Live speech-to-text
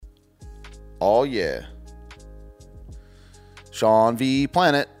Oh yeah. Sean V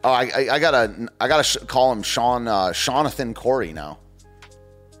Planet. Oh, I gotta call him Jonathan Corey now.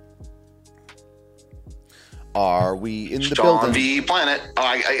 Are we in the building? Sean V Planet. Oh,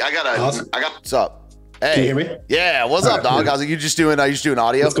 Awesome. What's up? Hey. Can you hear me? Yeah. What's up, dog? How's it? You just doing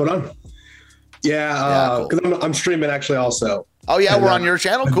audio? What's going on? Yeah, because cool. I'm streaming actually also. Oh yeah, we're on your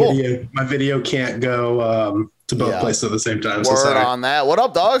channel. Cool. My video can't go to both places at the same time. Word on that. What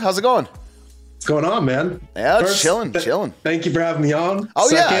up, dog? How's it going? What's going on, man? Yeah, First, chilling. Thank you for having me on.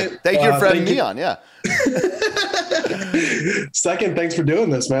 Oh yeah, thank you for having me on. Yeah. Second, thanks for doing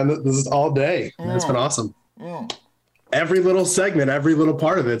this, man. This is all day. It's been awesome. Every little segment, every little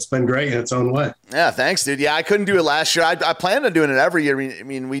part of it's been great in its own way. Yeah, thanks, dude. Yeah, I couldn't do it last year. I planned on doing it every year. I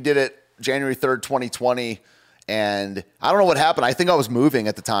mean, we did it January 3rd, 2020, and I don't know what happened. I think I was moving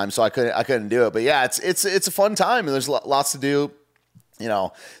at the time, so I couldn't do it. But yeah, it's a fun time, and there's lots to do. You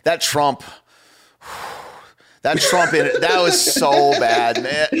know, that Trump that was so bad,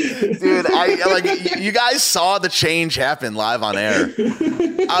 man. Dude, you guys saw the change happen live on air.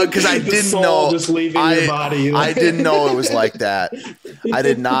 Because I didn't know. Just leaving your body. I didn't know it was like that. I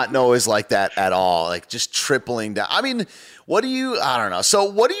did not know it was like that at all. Like just tripling down. I mean, I don't know. So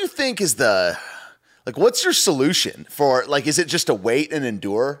what do you think is what's your solution for, is it just to wait and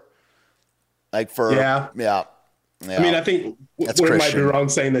endure? Yeah. I mean, I think what it might be wrong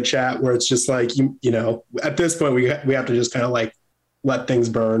saying in the chat where it's just like, you know, at this point we have to just kind of let things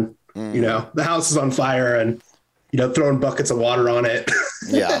burn. You know, the house is on fire and, you know, throwing buckets of water on it.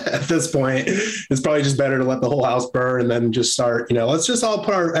 Yeah. At this point, it's probably just better to let the whole house burn and then just start, you know, let's just all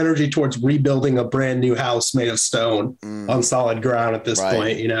put our energy towards rebuilding a brand new house made of stone on solid ground at this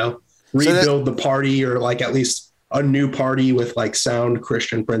point, you know, rebuild the party or at least a new party with sound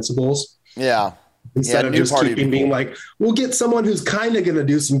Christian principles. Yeah. Instead of just being like, we'll get someone who's kind of going to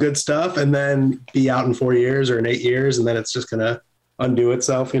do some good stuff and then be out in 4 years or in 8 years. And then it's just going to undo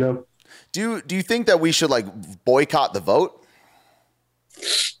itself, you know? Do you think that we should boycott the vote?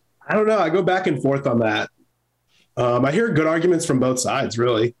 I don't know. I go back and forth on that. I hear good arguments from both sides,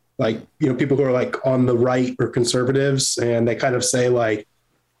 really. People who are on the right or conservatives, and they kind of say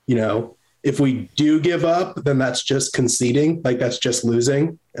you know, if we do give up, then that's just conceding, that's just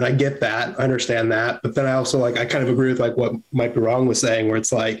losing. And I get that. I understand that. But then I also I kind of agree with what might be wrong with saying, where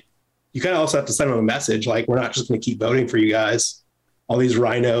it's you kind of also have to send them a message. We're not just going to keep voting for you guys. All these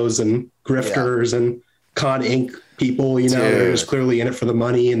rhinos and grifters and Con Inc. people, you know, they're just clearly in it for the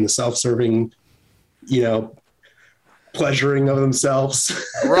money and the self-serving, you know, pleasuring of themselves.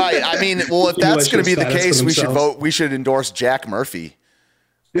 Right. I mean, well, if that's going to be the case, we should endorse Jack Murphy.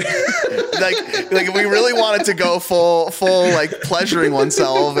 If we really wanted to go full pleasuring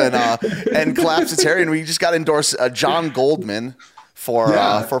oneself and collapsitarian, we just got to endorse John Goldman for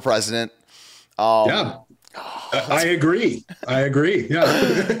president. I agree.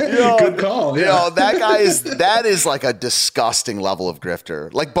 Yeah. Good call. Yeah. You know, that is a disgusting level of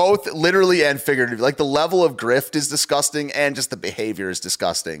grifter, both literally and figuratively. The level of grift is disgusting and just the behavior is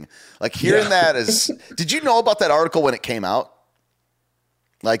disgusting. Hearing that is, did you know about that article when it came out?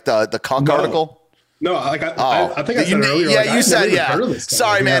 The Cuck article? No, I think I said earlier. Yeah, you said,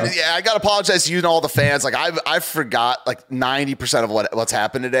 Sorry, man. Yeah, I got to apologize to you and all the fans. I forgot 90% of what's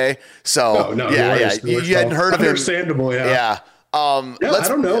happened today. So, you hadn't heard of it. Understandable, yeah. I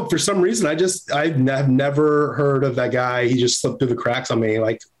don't know. For some reason, I've never heard of that guy. He just slipped through the cracks on me.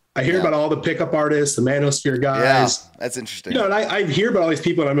 I hear about all the pickup artists, the manosphere guys. Yeah, that's interesting. You know, and I hear about all these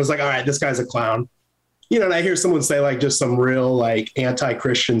people, and I'm just all right, this guy's a clown. You know, and I hear someone say just some real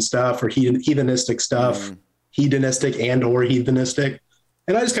anti-Christian stuff or heathenistic stuff, hedonistic and or heathenistic.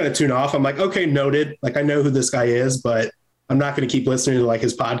 And I just kind of tune off. I'm okay, noted. I know who this guy is, but I'm not going to keep listening to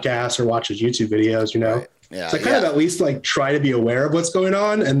his podcast or watch his YouTube videos, you know? Right. Yeah, so I kind of at least try to be aware of what's going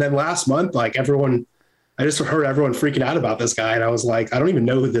on. And then last month, I just heard everyone freaking out about this guy. And I was I don't even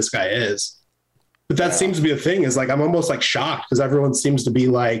know who this guy is. But that seems to be the thing is I'm almost shocked because everyone seems to be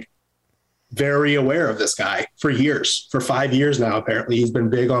very aware of this guy for years, for 5 years now. Apparently he's been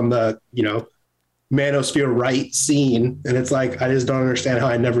big on the, you know, manosphere right scene. And it's I just don't understand how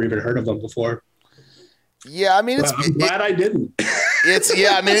I never even heard of them before. Yeah. I mean, I'm glad I didn't.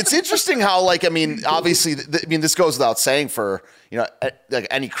 It's interesting how obviously, this goes without saying for, you know,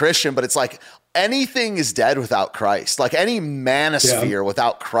 any Christian, but it's anything is dead without Christ. Any manosphere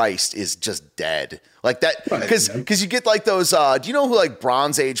without Christ is just dead. That, because you get those, do you know who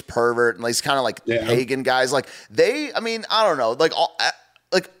Bronze Age pervert and these kind of pagan guys? I don't know,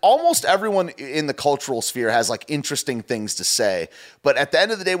 almost everyone in the cultural sphere has interesting things to say. But at the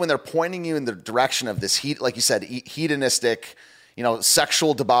end of the day, when they're pointing you in the direction of this like you said, hedonistic,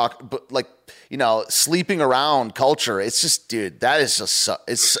 sexual like, sleeping around culture. It's just, dude, that is just,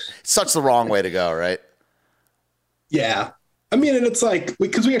 it's such the wrong way to go. Right. Yeah. I mean, and it's like,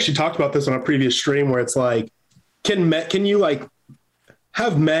 because we actually talked about this on a previous stream where it's like, can you like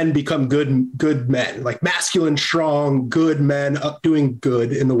have men become good men, like masculine, strong, good men up doing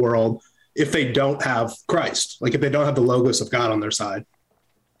good in the world if they don't have Christ, like if they don't have the logos of God on their side?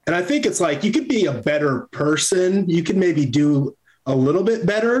 And I think it's like, you could be a better person. You can maybe do a little bit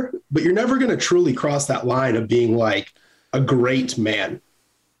better, but you're never going to truly cross that line of being like a great man.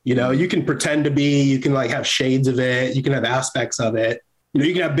 You can pretend to be, you can like have shades of it. You can have aspects of it.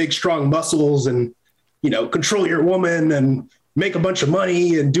 You can have big, strong muscles and, control your woman and make a bunch of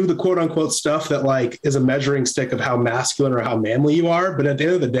money and do the quote unquote stuff that like is a measuring stick of how masculine or how manly you are. But at the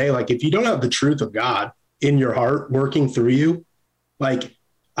end of the day, like if you don't have the truth of God in your heart working through you, like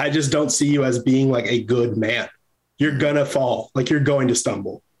I just don't see you as being like a good man. You're gonna fall, like you're going to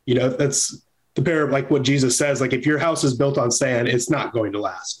stumble. That's the pair of like what Jesus says, like if your house is built on sand, it's not going to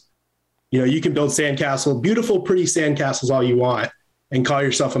last. You can build sandcastle, beautiful, pretty sandcastles all you want and call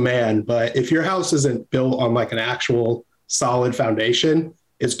yourself a man. But if your house isn't built on like an actual solid foundation,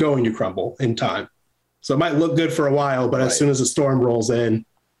 it's going to crumble in time. So it might look good for a while, but as soon as the storm rolls in,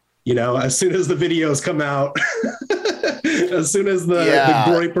 as soon as the videos come out, as soon as the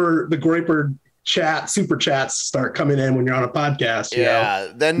Groyper chat, super chats start coming in when you're on a podcast,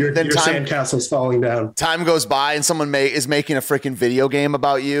 then your sandcastle's falling down. Time goes by and someone is making a freaking video game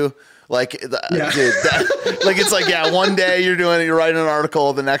about you. Like, dude, like it's like, one day you're writing an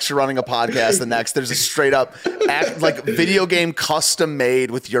article, the next you're running a podcast, the next there's a straight up like video game custom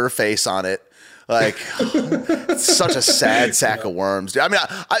made with your face on it. Like, it's such a sad sack of worms, dude. I mean,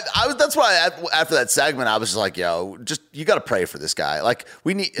 I that's why after that segment, I was just like, you got to pray for this guy. Like,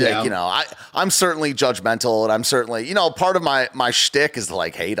 we need, I'm certainly judgmental, and I'm certainly, part of my shtick is to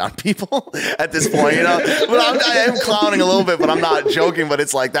like hate on people at this point, But I am clowning a little bit, but I'm not joking. But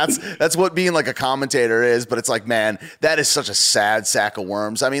it's like that's what being like a commentator is. But it's like, man, that is such a sad sack of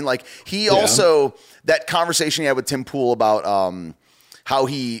worms. I mean, like he also that conversation he had with Tim Pool about how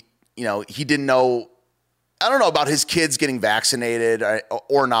he. He didn't know, I don't know about his kids getting vaccinated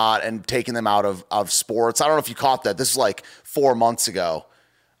or not and taking them out of sports. I don't know if you caught that. This is like 4 months ago.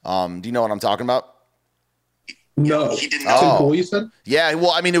 Do you know what I'm talking about? No. He didn't know. Tim Pool, you said? Yeah.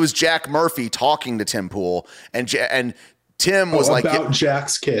 Well, I mean, it was Jack Murphy talking to Tim Pool and Tim was like about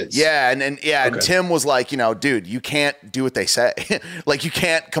Jack's kids. Yeah. And Tim was like, dude, you can't do what they say. Like you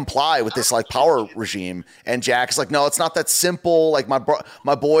can't comply with this like power regime. And Jack is like, no, it's not that simple. Like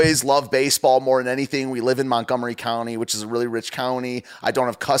my boys love baseball more than anything. We live in Montgomery County, which is a really rich county. I don't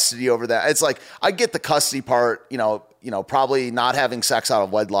have custody over that. It's like, I get the custody part, probably not having sex out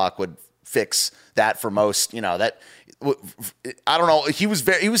of wedlock would fix that for most, that I don't know. He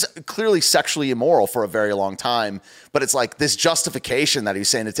was clearly sexually immoral for a very long time, but it's like this justification that he's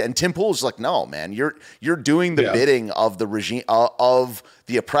saying. And Tim Pool is like, no, man, you're doing the bidding of the regime of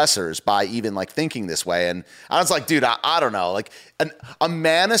the oppressors by even like thinking this way. And I was like, dude, I don't know. Like a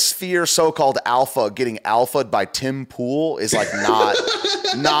manosphere so-called alpha getting alphaed by Tim Pool is like not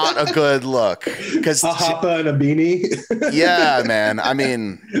a good look. Because a hoppa and a beanie. Yeah, man. I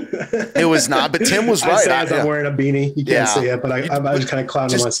mean, it was not. But Tim was right. I'm wearing a beanie. You can't see it, but I was kind of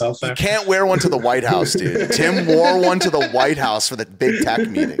clowning myself there. You can't wear one to the White House, dude. Tim wore one to the White House for the big tech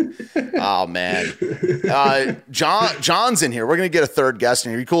meeting. Oh man. John's in here. We're gonna get a third guest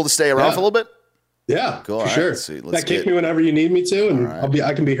in here. You cool to stay around for a little bit? Yeah, cool. For sure. Kick me whenever you need me to, and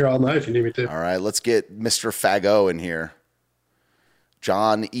I can be here all night if you need me to. All right, let's get Mr. Fago in here.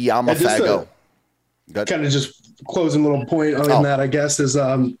 John Iyama Fago. Kind of just closing little point on that, I guess, is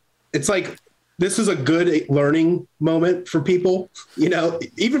it's like this is a good learning moment for people,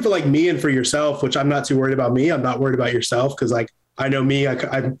 even for like me and for yourself, which I'm not too worried about me. I'm not worried about yourself because like I know me, I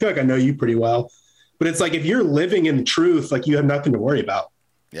feel like I know you pretty well. But it's like if you're living in the truth, like you have nothing to worry about.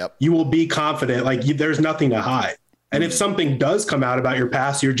 Yep. You will be confident, like there's nothing to hide. And if something does come out about your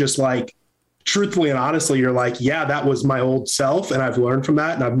past, you're just like, truthfully and honestly, you're like, yeah, that was my old self. And I've learned from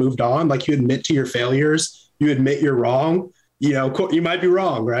that and I've moved on. Like you admit to your failures, you admit you're wrong. You might be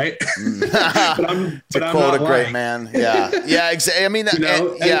wrong, right? but I'm quote not a great man. Yeah, yeah, exactly. I mean,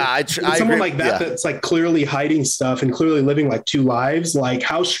 I someone agree. like that that's like clearly hiding stuff and clearly living like two lives. Like,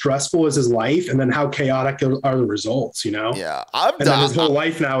 how stressful is his life, and then how chaotic are the results? Yeah, his whole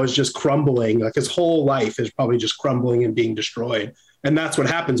life now is just crumbling. Like his whole life is probably just crumbling and being destroyed. And that's what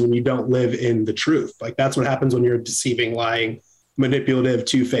happens when you don't live in the truth. Like that's what happens when you're a deceiving, lying, manipulative,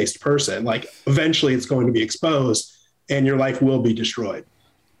 two-faced person. Like eventually, it's going to be exposed. And your life will be destroyed.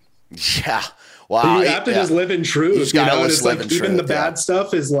 Yeah. Wow. You have to just live in truth. You just gotta it's live like in even truth, the bad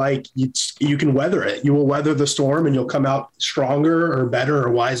stuff is like you can weather it. You will weather the storm, and you'll come out stronger or better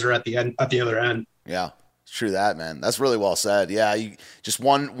or wiser at the end, at the other end. Yeah, it's true that, man. That's really well said. Yeah, you just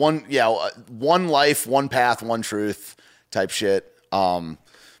one life, one path, one truth type shit. Pardon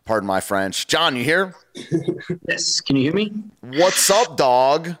my French. John, you here? Yes. Can you hear me? What's up,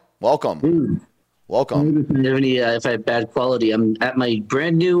 dog? Welcome. Welcome. If I have bad quality, I'm at my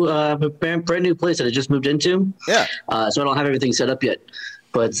brand new place that I just moved into. Yeah. So I don't have everything set up yet.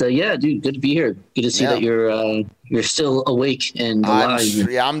 But yeah, dude, good to be here. Good to see that you're still awake and alive.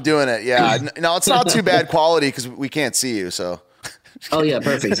 I'm doing it. Yeah. No, it's not too bad quality because we can't see you. So. Oh yeah,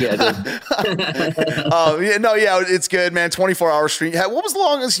 perfect. Yeah, good. It's good, man. 24-hour stream. What was the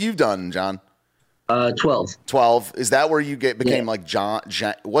longest you've done, John? 12. 12. Is that where you became like John?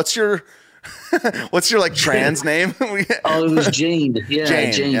 What's your like trans name? Oh, it was Jane. Yeah,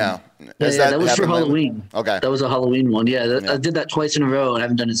 Jane. Yeah. That was for Halloween. Okay. That was a Halloween one. Yeah, I did that twice in a row and I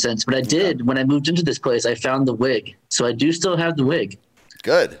haven't done it since. But I did when I moved into this place. I found the wig, so I do still have the wig.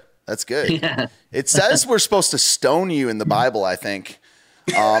 Good. That's good. Yeah. It says we're supposed to stone you in the Bible, I think.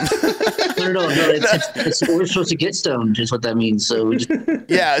 No. We're supposed to get stoned, is what that means. So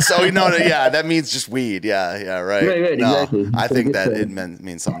that means just weed. Yeah, right. Right, no, exactly. I think that it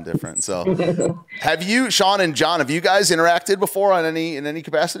means something different. So, have you, Sean and John, have you guys interacted before in any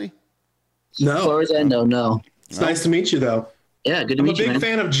capacity? No. As far as I know, no. It's nice to meet you, though. Yeah, good to meet you. I'm a big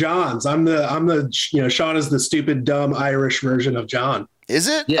fan of John's. I'm the Sean is the stupid, dumb Irish version of John. Is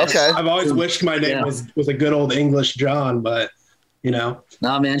it? Yes. Okay. I've always wished my name was a good old English John, but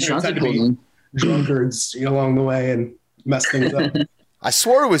Nah, man, Sean's a cool name. Drunkards along the way and mess things up. I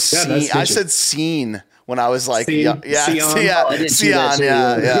swore it was scene. I said scene when I was like, Sion.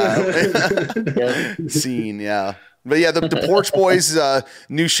 Scene, yeah. But yeah, the Porch Boys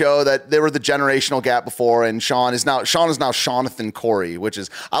new show that they were the generational gap before, and Sean is now Jonathan Corey, which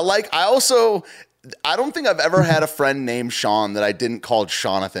is I don't think I've ever had a friend named Sean that I didn't call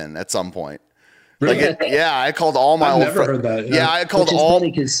Jonathan at some point. Really? I called all my old friends. I've never heard that. Yeah, I called all. Go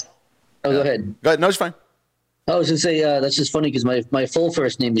ahead. Go ahead. No, it's fine. I was gonna say that's just funny because my full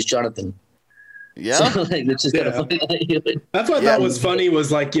first name is Jonathan. Yeah, so, it's just kind of funny. That's what I thought was funny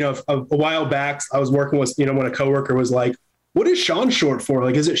was like a while back I was working with when a coworker was like, "What is Sean short for?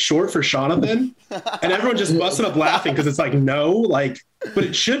 Like, is it short for Jonathan?" And everyone just busted up laughing because it's like no, but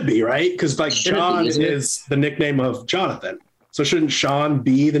it should be right because John is the nickname of Jonathan, so shouldn't Sean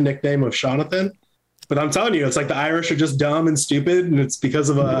be the nickname of Jonathan? But I'm telling you, it's like the Irish are just dumb and stupid, and it's because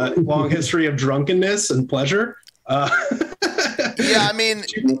of a long history of drunkenness and pleasure. Yeah, I mean,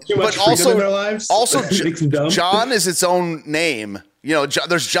 too much freedom in their lives. Also, John is its own name.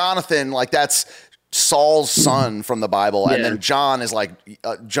 There's Jonathan, like that's Saul's son from the Bible, and then John is like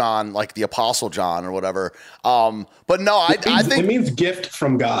John, like the Apostle John or whatever. But no, I think it means gift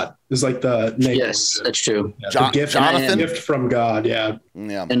from God. Is like the name. Yes, that's true. Yeah, Jonathan, gift from God. Yeah.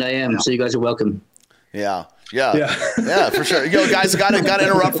 And I am. So you guys are welcome. Yeah, for sure. Guys, got to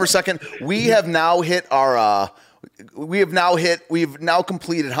interrupt for a second. We've now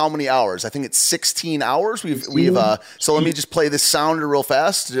completed how many hours? I think it's 16 hours. So let me just play this sounder real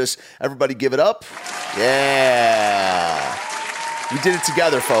fast. Just everybody give it up. Yeah. We did it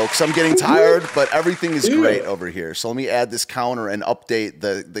together, folks. I'm getting tired, but everything is great over here. So let me add this counter and update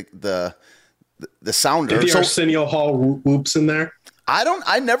the sounder. Did the Arsenio Hall whoops in there?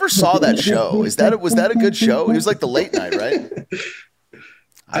 I never saw that show. Was that a good show? It was like the late night, right?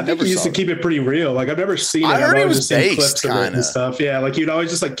 I think he used to keep it pretty real. Like I've never seen it. I heard it was based of it and stuff. Yeah, like you'd always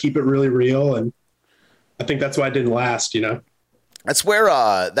just keep it really real, and I think that's why it didn't last. That's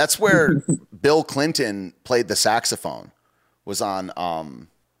where Bill Clinton played the saxophone. Was on on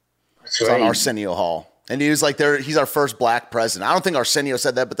Arsenio Hall, and he was like he's our first black president. I don't think Arsenio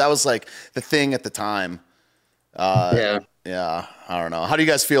said that, but that was like the thing at the time. Yeah, I don't know. How do you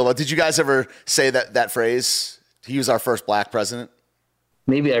guys feel about? Did you guys ever say that phrase? He was our first black president.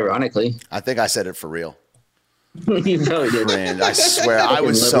 Maybe ironically. I think I said it for real. You probably did. Cringe. I swear, I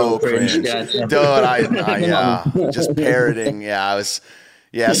was so cringe. Dude, I just parroting. Yeah, I was.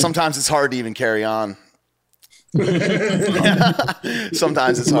 Yeah, sometimes it's hard to even carry on.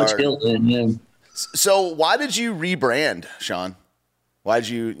 Sometimes it's hard. So why did you rebrand, Sean? Why did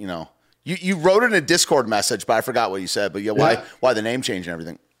you, You wrote in a Discord message, but I forgot what you said. But why the name change and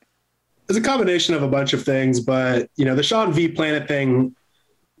everything? It's a combination of a bunch of things, but the Sean V Planet thing,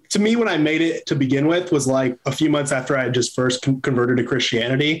 to me, when I made it to begin with, was like a few months after I had just first converted to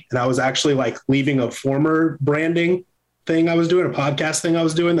Christianity, and I was actually leaving a former branding thing I was doing, a podcast thing I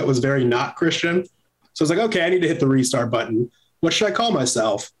was doing that was very not Christian. So I was like, okay, I need to hit the restart button. What should I call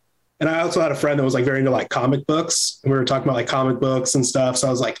myself? And I also had a friend that was like very into like comic books. And we were talking about like comic books and stuff. So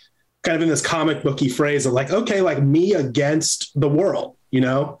I was like kind of in this comic booky phrase of like, okay, like me against the world, you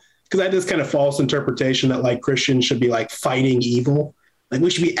know? Because I had this kind of false interpretation that like Christians should be like fighting evil. Like we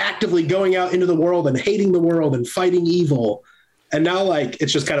should be actively going out into the world and hating the world and fighting evil. And now like,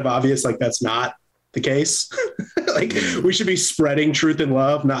 it's just kind of obvious, like that's not the case. Like we should be spreading truth and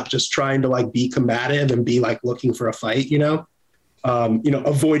love, not just trying to like be combative and be like looking for a fight, you know,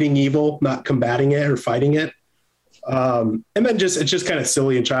 avoiding evil, not combating it or fighting it. And then it's just kind of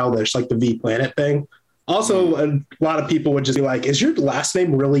silly and childish, like the V Planet thing. Also, a lot of people would just be like, is your last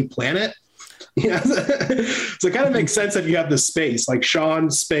name really Planet? Yeah. So it kind of makes sense if you have the space, like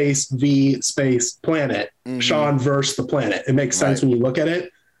Sean space V space Planet, Sean versus the planet. It makes sense when you look at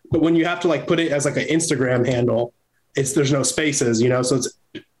it. But when you have to like put it as like an Instagram handle, there's no spaces, you know, so it's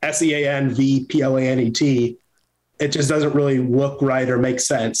SEANVPLANET. It just doesn't really look right or make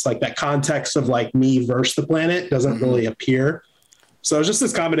sense. Like that context of like me versus the planet doesn't really appear. So it's just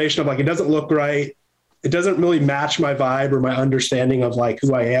this combination of like, it doesn't look right. It doesn't really match my vibe or my understanding of like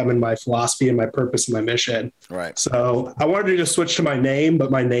who I am and my philosophy and my purpose and my mission. Right. So I wanted to just switch to my name,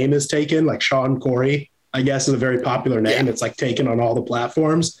 but my name is taken. Like Sean Corey, I guess, is a very popular name. Yeah. It's like taken on all the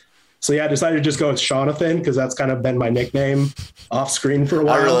platforms. So yeah, I decided to just go with Jonathan because that's kind of been my nickname off screen for a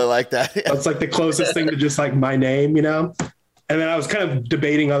while. I really like that. Yeah. That's like the closest thing to just like my name, you know? And then I was kind of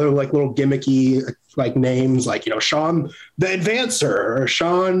debating other like little gimmicky like names, like, you know, Sean the Advancer or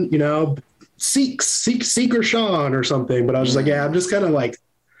Sean, you know, Seeker Sean or something. But I was just like, yeah, I'm just kind of like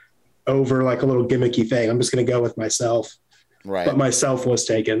over like a little gimmicky thing. I'm just going to go with myself. Right. But myself was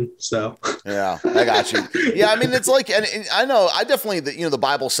taken. So yeah, I got you. Yeah. I mean, it's like, and I know I definitely, the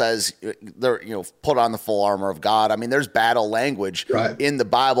Bible says they're, put on the full armor of God. I mean, there's battle language in the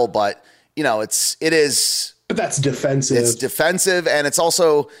Bible, but it is, but that's defensive. It's defensive. And it's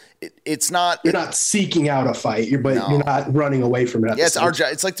also, it's not, you're not seeking out a fight, you're not running away from it. Yeah. It's our job.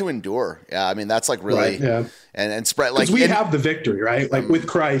 It's like to endure. Yeah. I mean, that's like really, and spread like, we have the victory, right? Like with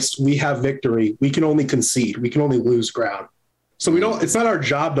Christ, we have victory. We can only concede. We can only lose ground. So it's not our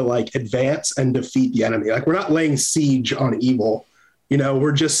job to like advance and defeat the enemy. Like we're not laying siege on evil,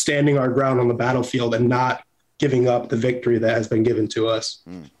 we're just standing our ground on the battlefield and not giving up the victory that has been given to us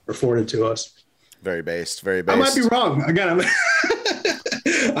or afforded to us. Very based, very based. I might be wrong. Again,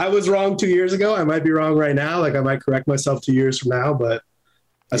 I was wrong 2 years ago. I might be wrong right now. Like I might correct myself 2 years from now, but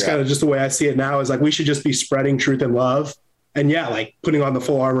that's kind of just the way I see it now is like, we should just be spreading truth and love. And like putting on the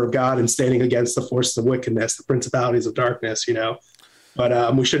full armor of God and standing against the forces of wickedness, the principalities of darkness,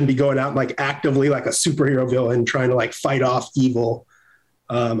 but we shouldn't be going out and like actively like a superhero villain trying to like fight off evil.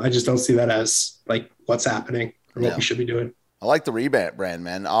 I just don't see that as like what's happening or what we should be doing. I like the rebrand,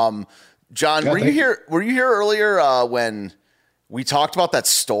 man. John, were you here earlier when we talked about that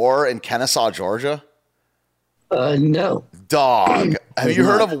store in Kennesaw, Georgia? No. Dog. Have you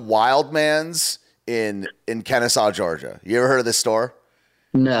heard of Wildman's in Kennesaw, Georgia? You ever heard of this store?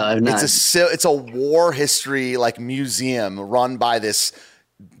 No, I've not. It's a war history like museum run by this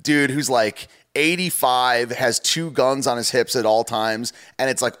dude who's like 85, has 2 guns on his hips at all times, and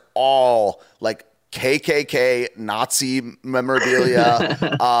it's like all like KKK, Nazi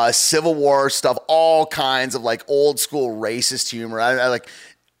memorabilia, Civil War stuff, all kinds of like old school racist humor. I like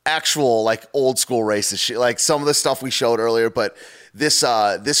actual like old school racist shit, like some of the stuff we showed earlier. But this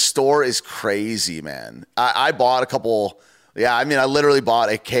store is crazy, man. I bought a couple. Yeah, I mean, I literally bought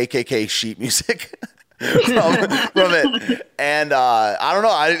a KKK sheet music from it, and I don't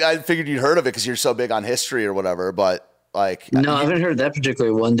know. I figured you'd heard of it because you're so big on history or whatever, but. Like no, I haven't heard that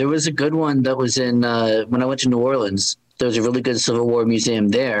particular one. There was a good one that was in when I went to New Orleans. There was a really good Civil War museum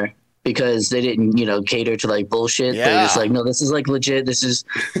there because they didn't, cater to like bullshit. Yeah. They were just like, no, this is like legit. This is,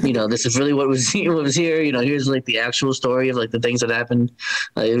 this is really what was here. Here's like the actual story of like the things that happened.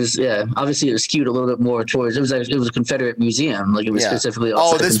 It was, obviously it was skewed a little bit more towards. It was a Confederate museum. Like it was specifically.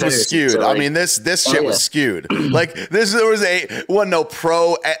 Oh, this was skewed. So, like, I mean, this shit was skewed. Like there was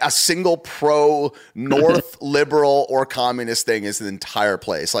a single pro North liberal or communist thing is the entire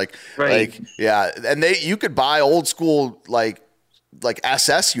place. Like, and you could buy old school like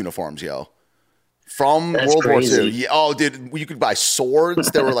SS uniforms, from World War II. Yeah, oh, dude, you could buy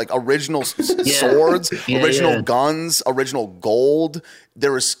swords. There were like original swords, original guns, original gold.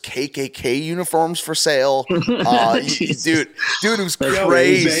 There was KKK uniforms for sale. Dude, it was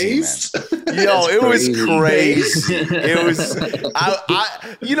crazy, man. It was crazy. It was,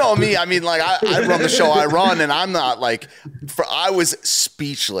 I me. I mean, like I run the show I run, and I'm not like, I was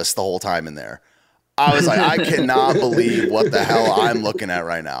speechless the whole time in there. I was like, I cannot believe what the hell I'm looking at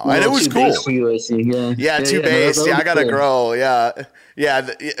right now. And it was cool. For you, I see. Yeah, two base. Yeah, I gotta grow. Yeah.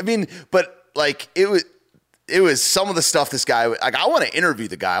 I mean, but like it was some of the stuff this guy, like, I want to interview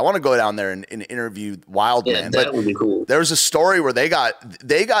the guy. I want to go down there and interview Wildman. That would be cool. There was a story where they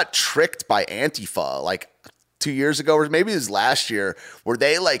got tricked by Antifa like 2 years ago, or maybe it was last year, where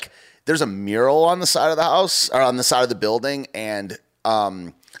they like, there's a mural on the side of the house or on the side of the building. And,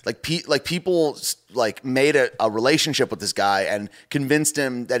 people like made a relationship with this guy and convinced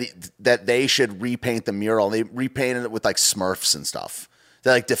him that they should repaint the mural. They repainted it with like Smurfs and stuff.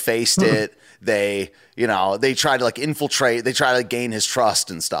 They like defaced it. They try to like infiltrate. They try to gain his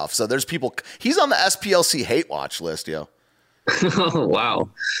trust and stuff. So there's people. He's on the SPLC hate watch list, yo. Oh wow!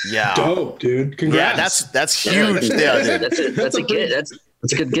 Yeah, dope, dude. Congrats. Yeah, that's huge. Yeah, dude. That's a get.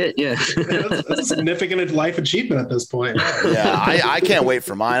 That's a good get. Yeah, that's a significant life achievement at this point. Yeah, I can't wait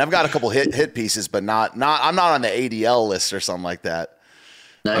for mine. I've got a couple hit pieces, but not. I'm not on the ADL list or something like that.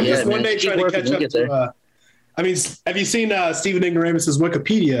 I'm just one day trying to catch up to. I mean, have you seen Stephen Ignoramus's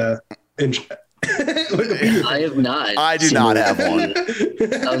Wikipedia? I have not. I do not have one.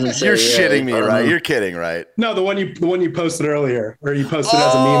 You're shitting me, right? You're kidding, right? No, the one you posted earlier, or you posted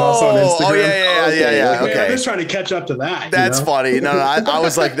as a meme also on Instagram. Oh yeah. Okay. I'm just trying to catch up to that. That's funny. No. I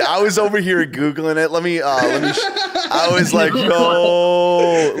was like, I was over here googling it. I was like,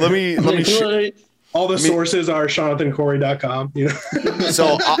 no. Let me. All the sources are ShonathanCorey.com. You know.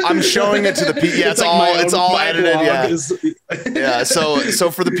 So I'm showing it to the people. Yeah, it's all edited. Yeah. Yeah. So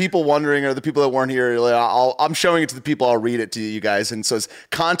for the people wondering, or the people that weren't here, I'm showing it to the people. I'll read it to you guys. And so it's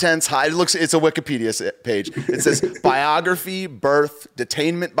contents. It's a Wikipedia page. It says biography, birth,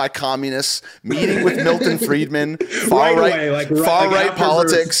 detainment by communists, meeting with Milton Friedman, far right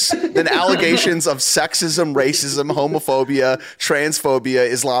politics, then allegations of sexism, racism, homophobia, transphobia,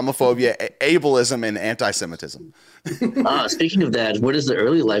 Islamophobia, ableism, and anti-Semitism. Speaking of that, what does the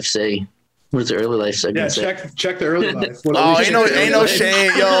early life say? What does the early life segment say? Check the early life. Ain't no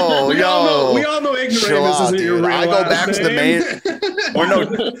shame, yo. We all know ignoramus isn't your real I go back to the main.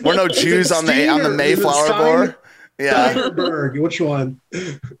 We're no Jews on the Mayflower board. Yeah. Steinberg, which one?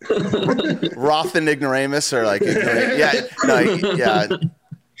 Roth and ignoramus, or like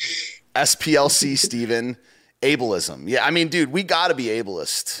SPLC Steven, ableism. Yeah, I mean, dude, we got to be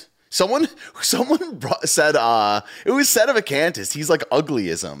ableist. Someone said it was said of Acanthus, he's like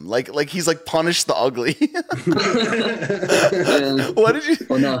uglyism, like he's like punish the ugly. What did you?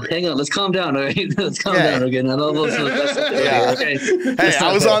 Oh no, hang on, let's calm down, all right? Let's calm down again. I know okay. Hey,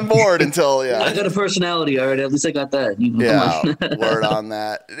 I was on board until I got a personality, all right. At least I got that. Word on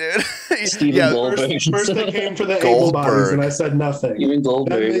that, dude. Steven Goldberg. First they came for the able bodies, and I said nothing. Steven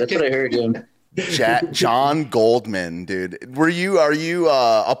Goldberg. That's what I heard, Jim. John Goldman, dude. Are you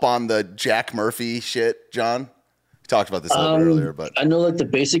up on the Jack Murphy shit, John? We talked about this a little earlier, but I know like the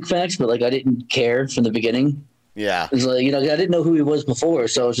basic facts, but like I didn't care from the beginning. Yeah, it's like, I didn't know who he was before,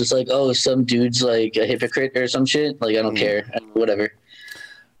 so I was just like, oh, some dude's like a hypocrite or some shit. Like I don't care, whatever.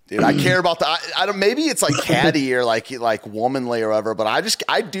 Dude, I care about I don't. Maybe it's like catty or like womanly or whatever, but I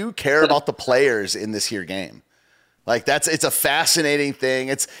do care about the players in this here game. Like it's a fascinating thing.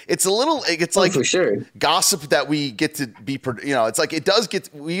 It's like for sure gossip that we get to be, it's like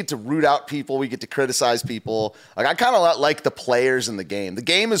we get to root out people. We get to criticize people. Like I kind of like the players in the game. The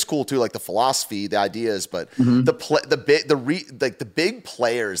game is cool too, like the philosophy, the ideas, but the big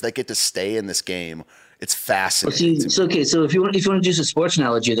players that get to stay in this game. It's fascinating. So if you want to use a sports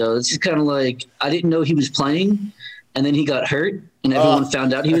analogy though, it's kind of like I didn't know he was playing. And then he got hurt, and everyone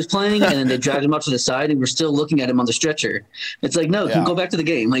found out he was playing, and then they dragged him up to the side, and we're still looking at him on the stretcher. It's like, no, go back to the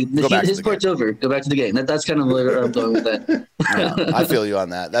game. Like his part's over. Go back to the game. That's kind of where I'm going with that. Yeah, I feel you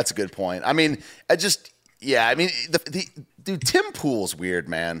on that. That's a good point. I mean, dude, Tim Pool's weird,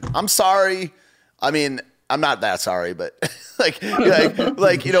 man. I'm sorry. I mean, I'm not that sorry, but but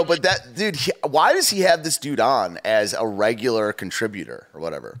that dude. Why does he have this dude on as a regular contributor or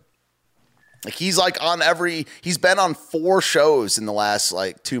whatever? Like he's like he's been on 4 shows in the last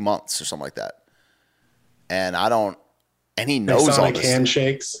like 2 months or something like that. And he knows Masonic all this.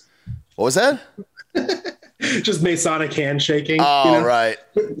 Handshakes. What was that? Just Masonic handshaking. Oh, right.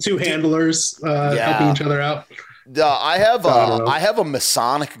 2 handlers helping each other out. I have a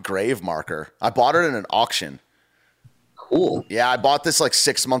Masonic grave marker. I bought it in an auction. Cool. Yeah, I bought this like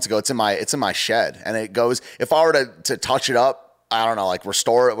 6 months ago. It's in my shed, and it goes. If I were to touch it up, I don't know, like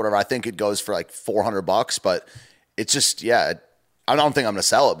restore it, whatever. I think it goes for like $400, but it's just, I don't think I'm going to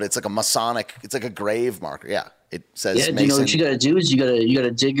sell it, but it's like a Masonic, it's like a grave marker. Yeah. it says Yeah, Mason. what you gotta do is you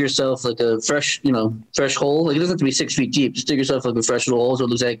gotta dig yourself like a fresh hole. Like it doesn't have to be 6 feet deep. Just dig yourself like a fresh little hole so it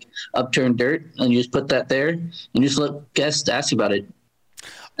looks like upturned dirt, and you just put that there, and you just let guests ask you about it.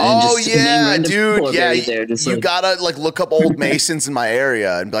 Oh yeah, dude. Yeah, you gotta like look up old Masons in my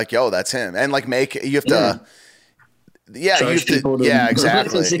area and be like, yo, that's him. And like you have to. Yeah, you have to. Yeah,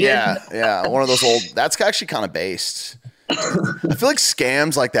 exactly. Yeah. One of those old. That's actually kind of based. I feel like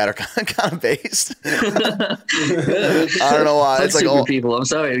scams like that are kind of based. I don't know why. It's like stupid people. I'm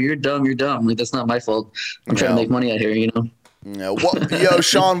sorry. You're dumb. You're dumb. Like that's not my fault. I'm trying to make money out here. Yeah. Yo,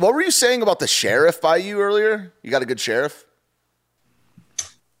 Sean, what were you saying about the sheriff by you earlier? You got a good sheriff?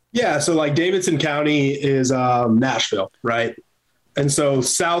 Yeah. So like Davidson County is Nashville, right? And so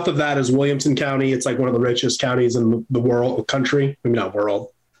south of that is Williamson County. It's like one of the richest counties in the country. Maybe not world.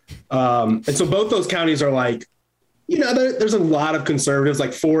 And so both those counties are like, there's a lot of conservatives.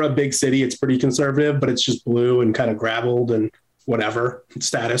 Like for a big city, it's pretty conservative, but it's just blue and kind of gravelled and whatever,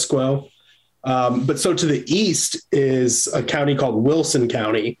 status quo. But so to the east is a county called Wilson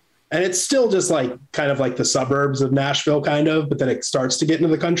County. And it's still just like kind of like the suburbs of Nashville, kind of, but then it starts to get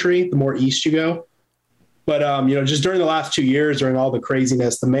into the country the more east you go. But, just during the last 2 years, during all the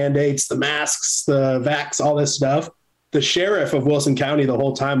craziness, the mandates, the masks, the vax, all this stuff, the sheriff of Wilson County the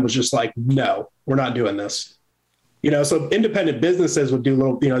whole time was just like, no, we're not doing this. So independent businesses would do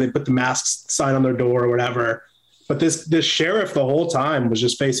little, they put the masks sign on their door or whatever. But this sheriff the whole time was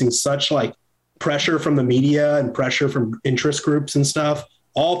just facing such like pressure from the media and pressure from interest groups and stuff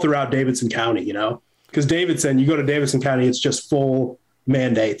all throughout Davidson County, because you go to Davidson County, it's just full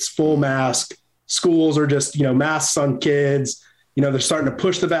mandates, full mask. Schools are just, masks on kids. They're starting to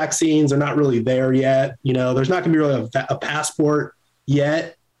push the vaccines. They're not really there yet. There's not going to be really a passport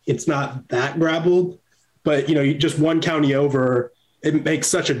yet. It's not that grappled. But, just one county over, it makes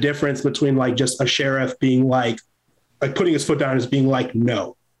such a difference between like just a sheriff being like putting his foot down and being like,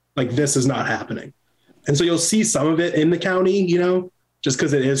 no, like this is not happening. And so you'll see some of it in the county, just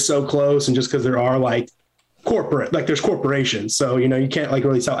because it is so close and just because there are like there's corporations. So, you can't like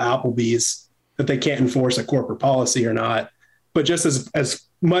really tell Applebee's that they can't enforce a corporate policy or not. But just as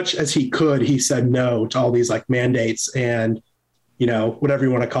much as he could, he said no to all these like mandates and, whatever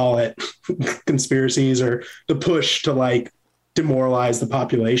you want to call it, conspiracies or the push to like demoralize the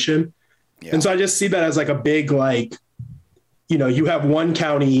population. Yeah. And so I just see that as like a big, like, you have one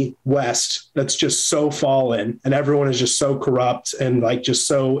county west that's just so fallen and everyone is just so corrupt and like just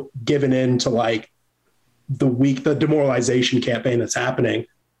so given in to like the demoralization campaign that's happening.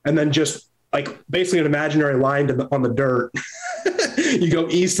 And then just like basically an imaginary line on the dirt. You go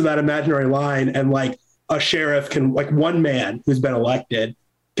east of that imaginary line and like a sheriff can, like one man who's been elected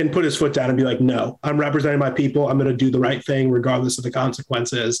can put his foot down and be like, no, I'm representing my people. I'm going to do the right thing regardless of the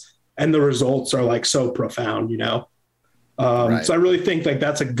consequences. And the results are like so profound, Right. So I really think like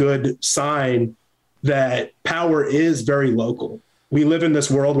that's a good sign that power is very local. We live in this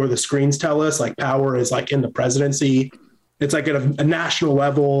world where the screens tell us like power is like in the presidency. It's like at a national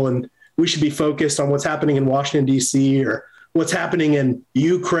level and we should be focused on what's happening in Washington, D.C. or what's happening in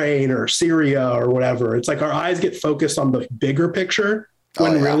Ukraine or Syria or whatever. It's like our eyes get focused on the bigger picture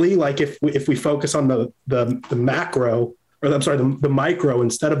when really like if we focus on the macro or I'm sorry, the micro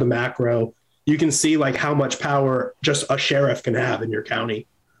instead of the macro, you can see like how much power just a sheriff can have in your county,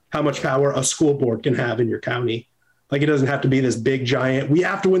 how much power a school board can have in your county. Like it doesn't have to be this big giant, we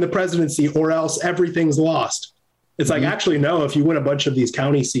have to win the presidency or else everything's lost. It's like, actually, no, if you win a bunch of these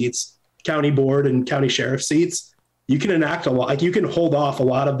county seats, county board and county sheriff seats, you can enact a lot, like you can hold off a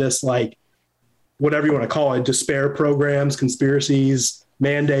lot of this, like whatever you want to call it, despair programs, conspiracies,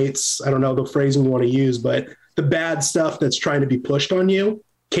 mandates. I don't know the phrasing you want to use, but the bad stuff that's trying to be pushed on you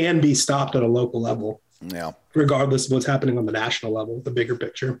can be stopped at a local level. Yeah. Regardless of what's happening on the national level, the bigger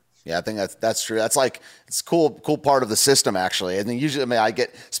picture. Yeah, I think that's true. That's like it's cool part of the system actually. And then usually, I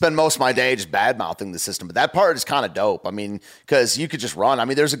spend most of my day just bad mouthing the system, but that part is kind of dope. I mean, because you could just run. I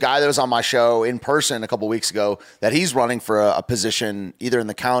mean, there's a guy that was on my show in person a couple weeks ago that he's running for a position either in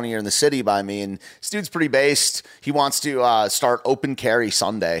the county or in the city by me, and this dude's pretty based. He wants to start Open Carry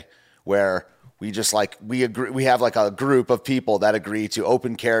Sunday, where we just like we have like a group of people that agree to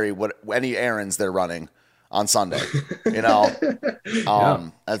open carry any errands they're running on Sunday, that's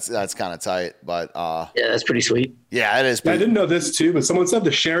kind of tight, but yeah, that's pretty sweet. Yeah, it is. I didn't know this too, but someone said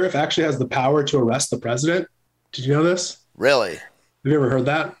the sheriff actually has the power to arrest the president. Did you know this? Really? Have you ever heard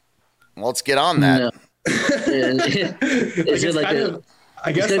that? Well, let's get on that. No.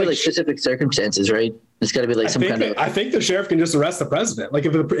 I guess like specific circumstances, right? It's got to be like I think the sheriff can just arrest the president, like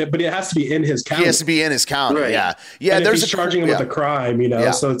but it has to be in his county. He has to be in his county. Right. Yeah. And there's charging him with a crime,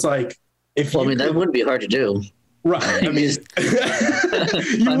 So it's like. That wouldn't be hard to do. Right. I mean, you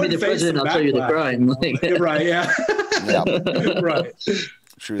the president, I'll tell you the crime. Right. Yeah. Right.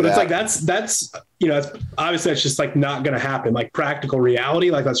 True. But it's like, that's, obviously that's just like not going to happen. Like practical reality,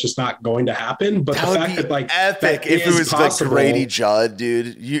 like that's just not going to happen. But that the would fact be that like epic that if it was possible, like Grady Judd,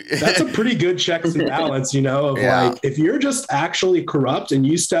 dude. That's a pretty good checks and balance, of like, if you're just actually corrupt and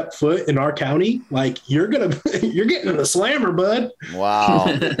you step foot in our county, like you're getting in the slammer, bud. Wow.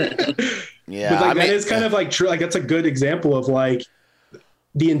 Yeah. But like that is kind of like true. Like that's a good example of like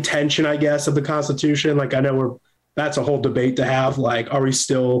the intention, I guess, of the Constitution. Like I know that's a whole debate to have. Like, are we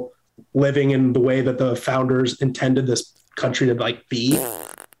still living in the way that the founders intended this country to like be?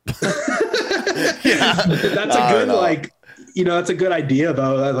 That's a good like, that's a good idea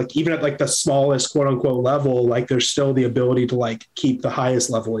though. Like even at like the smallest quote unquote level, like there's still the ability to like keep the highest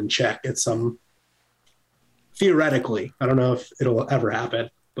level in check at some theoretically. I don't know if it'll ever happen,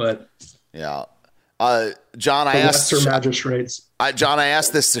 but yeah. John, I asked magistrates. John, I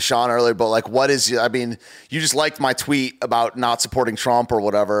asked this to Sean earlier, but like, you just liked my tweet about not supporting Trump or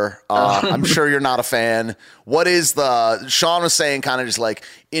whatever. I'm sure you're not a fan. What is Sean was saying kind of just like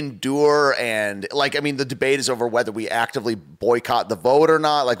endure and like, I mean, the debate is over whether we actively boycott the vote or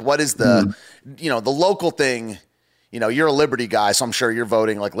not. Like, what is the local thing? You're a Liberty guy, so I'm sure you're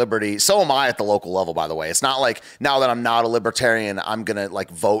voting like Liberty. So am I at the local level, by the way. It's not like now that I'm not a libertarian, I'm going to like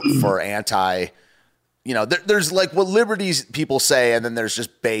vote for anti. There's like what liberties people say, and then there's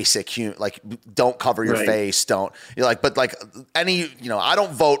just basic, like don't cover your face, don't but like any, I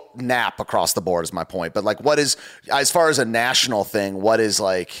don't vote NAP across the board is my point. But like, what is, as far as a national thing, what is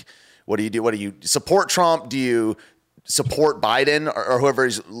like, what do you do? What do you support Trump? Do you support Biden or whoever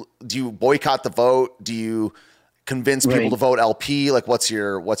do you boycott the vote? Do you convince people to vote LP? Like what's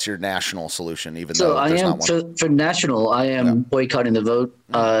your national solution? Even though there's not one. For national, I am boycotting the vote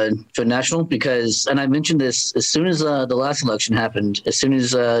for national because, and I mentioned this as soon as the last election happened, as soon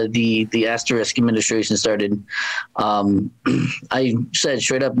as the asterisk administration started, I said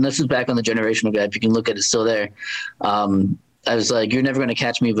straight up, and this is back on the generational guide, if you can look at it, still there. I was like, you're never going to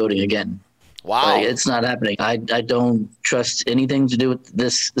catch me voting again. Wow. Like, it's not happening. I don't trust anything to do with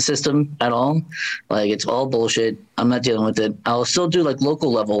this system at all. Like, it's all bullshit. I'm not dealing with it. I'll still do like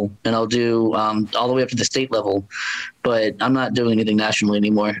local level, and I'll do all the way up to the state level, but I'm not doing anything nationally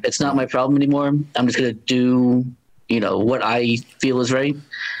anymore. It's not my problem anymore. I'm just going to do, what I feel is right.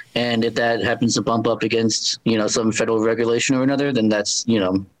 And if that happens to bump up against, some federal regulation or another, then that's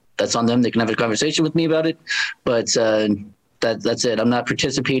on them. They can have a conversation with me about it. But, that's it. I'm not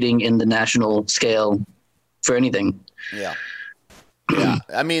participating in the national scale for anything. Yeah. Yeah.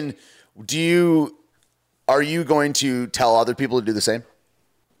 I mean, are you going to tell other people to do the same?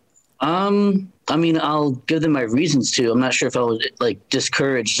 I mean, I'll give them my reasons to. I'm not sure if I would like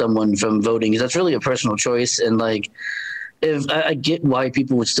discourage someone from voting because that's really a personal choice. And like, if I get why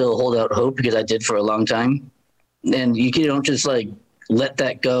people would still hold out hope because I did for a long time, and you don't just like let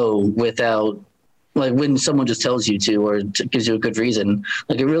that go without. Like when someone just tells you to or gives you a good reason,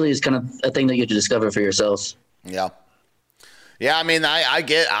 like it really is kind of a thing that you have to discover for yourself. Yeah. Yeah. I mean, I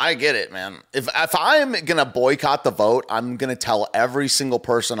get it, man. If I'm going to boycott the vote, I'm going to tell every single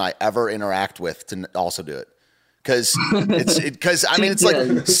person I ever interact with to also do it. Cause it's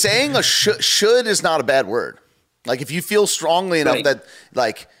like saying a should is not a bad word. Like if you feel strongly enough that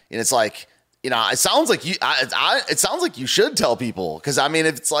like, and it's like, it sounds like it sounds like you should tell people. Cause I mean,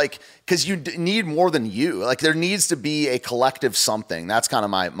 it's like, cause you need more than you, like there needs to be a collective something. That's kind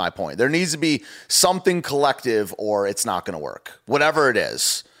of my point. There needs to be something collective or it's not going to work, whatever it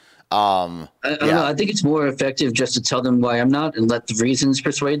is. I don't know. I think it's more effective just to tell them why I'm not and let the reasons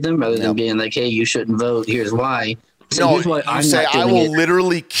persuade them rather than being like, hey, you shouldn't vote. Here's why. So no, you say I will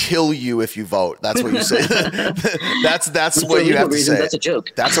literally kill you if you vote. That's what you say. that's what you have to say. That's a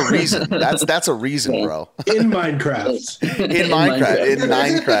joke. That's a reason. That's a reason, bro. In Minecraft. In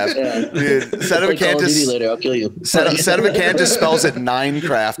Minecraft. Yeah. Dude, Sedevacantis later. I'll kill you. Sedevacantis spells it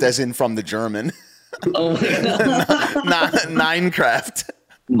Ninecraft, as in from the German. Oh my god. Ninecraft.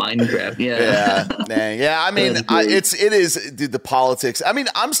 Minecraft, yeah. I mean, it is, dude, the politics. I mean,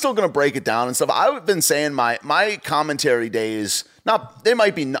 I'm still gonna break it down and stuff. I've been saying my commentary days. They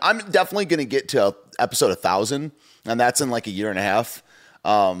might be. I'm definitely gonna get to episode 1,000, and that's in like a year and a half.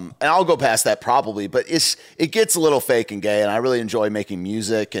 And I'll go past that probably, but it gets a little fake and gay, and I really enjoy making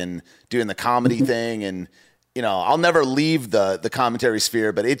music and doing the comedy thing, and you know, I'll never leave the commentary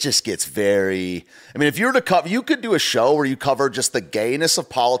sphere, but it just gets very, I mean, if you were to cover, you could do a show where you cover just the gayness of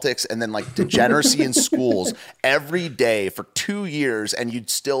politics and then like degeneracy in schools every day for 2 years, and you'd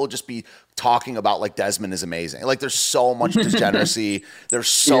still just be talking about like Desmond is amazing. Like there's so much degeneracy. There's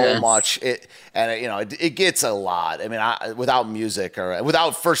so much and you know, it gets a lot. I mean, without music or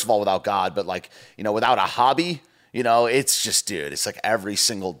without, first of all, without God, but like, you know, without a hobby, you know, it's just, dude, it's like every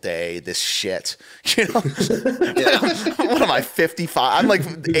single day, this shit, you know, what am I, 55? I'm like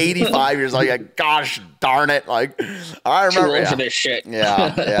 85 years old. Like, gosh darn it. Like, I remember for this shit.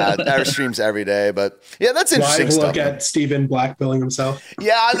 Yeah. Our streams every day, but yeah, that's interesting Live stuff. Look at Stephen blackbilling himself.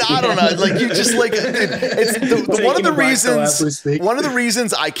 Yeah. I don't know. Like you just like, it's one of the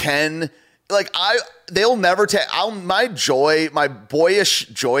reasons I can, like they'll never take my joy, my boyish,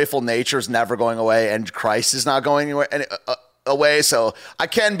 joyful nature is never going away, and Christ is not going away. So I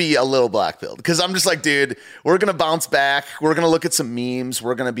can be a little black-pilled because I'm just like, dude, we're going to bounce back. We're going to look at some memes.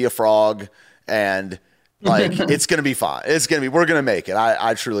 We're going to be a frog, and like, it's going to be fine. We're going to make it.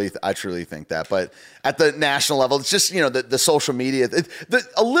 I truly think that. But at the national level, it's just, you know, the social media,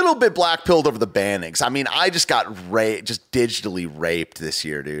 a little bit black-pilled over the bannings. I mean, I just got just digitally raped this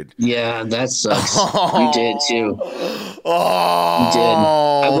year, dude. Yeah, that sucks. You did too. Oh, you did.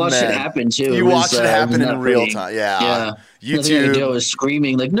 I watched it happen too. You watched it happen in real time. Yeah. YouTube. Joe was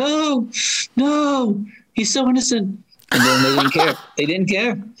screaming like, no, he's so innocent. And then they didn't care. They didn't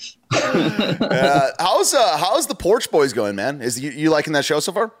care. How's the Porch Boys going, man? Is you liking that show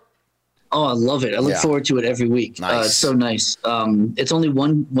so far? Oh, I love it. I look forward to it every week. Nice. It's so nice. It's only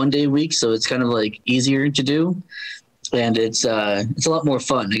one day a week, so it's kind of like easier to do, and it's a lot more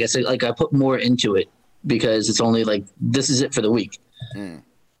fun. I guess I put more into it because it's only like this is it for the week.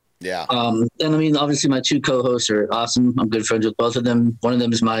 Yeah. And I mean, obviously, my two co-hosts are awesome. I'm good friends with both of them. One of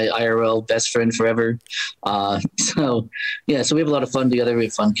them is my IRL best friend forever. So we have a lot of fun together. We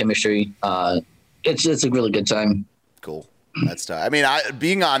have fun chemistry. It's a really good time. Cool. That's tough. I mean,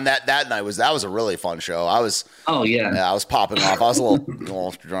 being on that night was a really fun show. I was popping off. I was a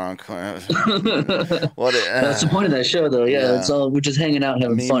little drunk. That's the point of that show, though. Yeah. It's all we're just hanging out,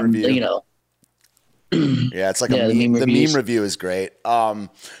 having fun. Review. You know. Yeah, it's like the meme review is great. So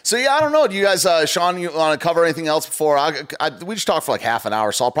yeah, I don't know. Do you guys, Sean, you want to cover anything else before? We just talked for like half an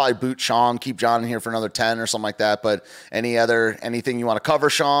hour, so I'll probably boot Sean, keep John in here for another 10 or something like that. But anything you want to cover,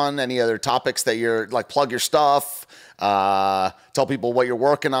 Sean? Any other topics that you're like, plug your stuff, tell people what you're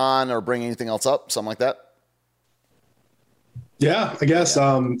working on, or bring anything else up, something like that? Yeah, I guess.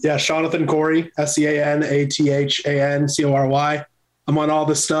 Seanathan Cory, SeanAthanCory. I'm on all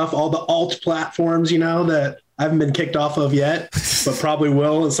this stuff, all the alt platforms, you know, that I haven't been kicked off of yet, but probably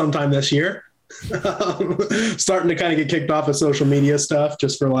will sometime this year. Starting to kind of get kicked off of social media stuff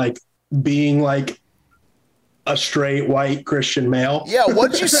just for like being like a straight white Christian male. Yeah.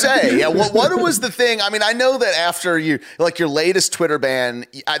 What'd you say? Yeah. What was the thing? I mean, I know that after your latest Twitter ban,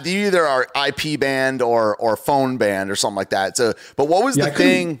 you either are IP banned or phone banned or something like that. So, but what was the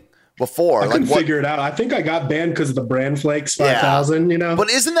thing before? I couldn't figure it out. I think I got banned because of the Brand Flakes 5000, you know?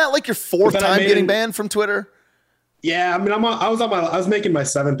 But isn't that like your fourth time getting banned from Twitter? Yeah, I mean, I was making my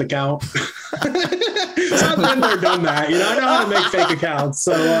 7th account. So I've been there, done that. You know, I know how to make fake accounts.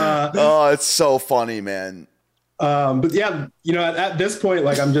 So, it's so funny, man. But yeah, you know, at this point,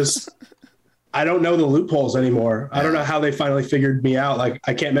 like I don't know the loopholes anymore. I don't know how they finally figured me out. Like,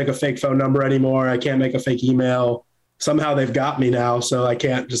 I can't make a fake phone number anymore. I can't make a fake email. Somehow they've got me now, so I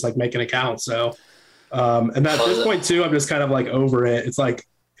can't just like make an account. So, and at this point too, I'm just kind of like over it. It's like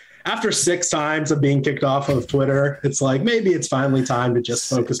after 6 times of being kicked off of Twitter, it's like, maybe it's finally time to just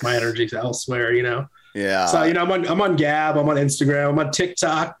focus my energies elsewhere, you know? Yeah. So, you know, I'm on Gab, I'm on Instagram, I'm on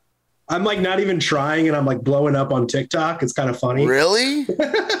TikTok. I'm like not even trying, and I'm like blowing up on TikTok. It's kind of funny. Really?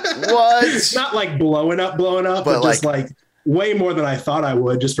 What? It's not like blowing up, but just like way more than I thought I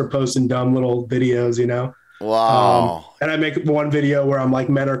would, just for posting dumb little videos, you know? Wow. And I make one video where I'm like,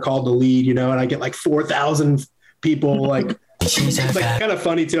 men are called to lead, you know, and I get like 4,000 people. Like, it's like kind of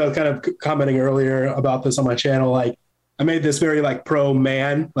funny too. I was kind of commenting earlier about this on my channel. Like, I made this very like pro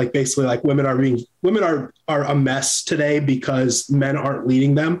man, like basically like women are a mess today because men aren't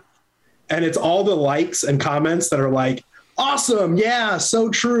leading them. And it's all the likes and comments that are like, awesome, yeah, so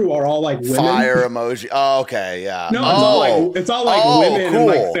true, are all like women. Fire emoji. Oh, okay, yeah. No, it's all like women, cool. And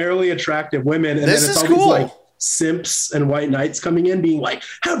like fairly attractive women. And this then it's all these like simps and white knights coming in being like,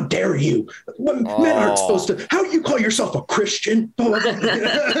 how dare you? Men aren't supposed to, how you call yourself a Christian?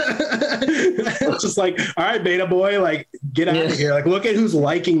 It's just like, all right, beta boy, like get out of here. Like, look at who's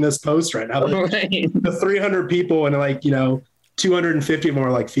liking this post right now. Like, the 300 people and like, you know, 250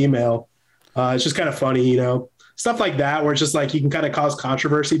 more like female. It's just kind of funny, you know, stuff like that, where it's just like you can kind of cause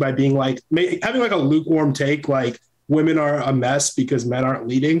controversy by being like having like a lukewarm take, like women are a mess because men aren't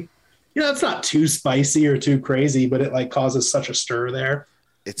leading. You know, it's not too spicy or too crazy, but it like causes such a stir there.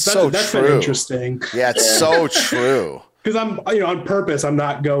 That's true. Been interesting. Yeah, it's so true. Because I'm, you know, on purpose, I'm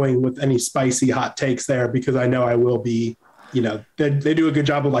not going with any spicy hot takes there because I know I will be, you know, they do a good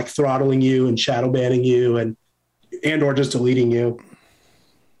job of like throttling you and shadow banning you and or just deleting you.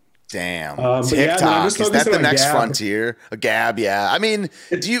 Damn. TikTok, is that the next Gab frontier? A Gab, yeah. I mean,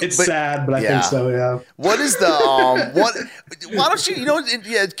 it's sad, but I think so, yeah. What is the why don't you, you know,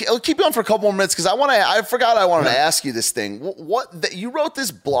 I'll keep you on for a couple more minutes because I forgot I wanted to ask you this thing. You wrote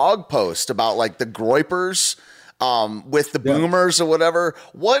this blog post about like the Groypers with the boomers or whatever.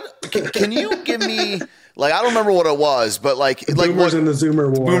 What can you give me? Like, I don't remember what it was, but like boomers in the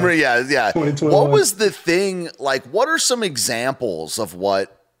Zoomer war. Boomer, yeah. What was the thing? Like, what are some examples of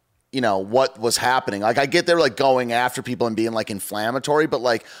what was happening? Like, I get they're like going after people and being like inflammatory, but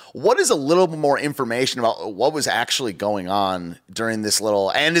like, what is a little bit more information about what was actually going on during this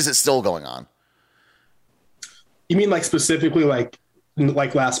and is it still going on? You mean like specifically like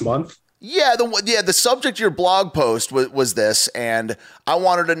last month? Yeah, the subject of your blog post was this, and I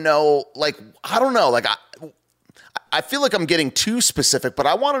wanted to know, like, I don't know, like, I feel like I'm getting too specific, but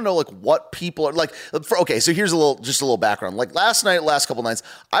I want to know like what people are like. Okay, so here's a little background. Like last couple nights,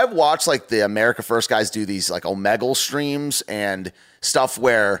 I've watched like the America First guys do these like Omegle streams and stuff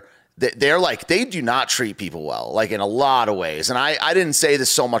where they're like, they do not treat people well, like in a lot of ways. And I didn't say this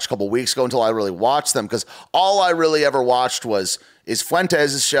so much a couple weeks ago until I really watched them, because all I really ever watched is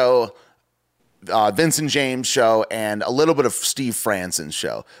Fuentes' show, Vincent James' show, and a little bit of Steve Franson's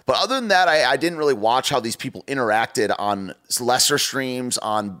show. But other than that, I didn't really watch how these people interacted on lesser streams,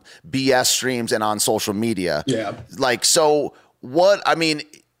 on BS streams, and on social media. Yeah. Like, so what, I mean,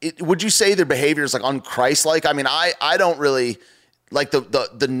 would you say their behavior is like un-Christ-like? I mean, I don't really like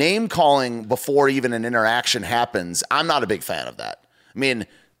the name calling before even an interaction happens. I'm not a big fan of that. I mean,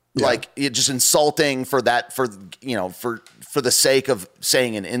 like it just insulting for the sake of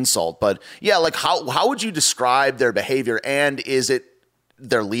saying an insult. But yeah, like how would you describe their behavior, and is it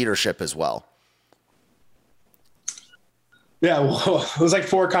their leadership as well? Yeah, well, it was like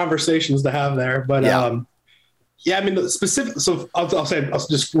 4 conversations to have there, but I mean, the specific. So I'll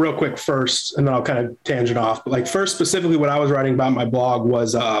just real quick first, and then I'll kind of tangent off. But like first, specifically, what I was writing about in my blog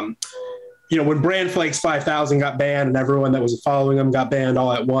was, when Brand Flakes 5000 got banned and everyone that was following them got banned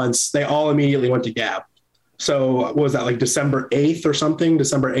all at once, they all immediately went to Gab. So what was that, like December 8th or something,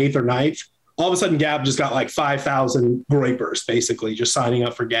 December 8th or 9th? All of a sudden, Gab just got like 5,000 Groypers basically just signing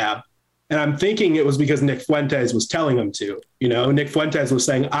up for Gab. And I'm thinking it was because Nick Fuentes was telling them to. You know, Nick Fuentes was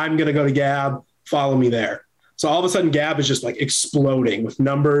saying, I'm going to go to Gab, follow me there. So all of a sudden, Gab is just like exploding with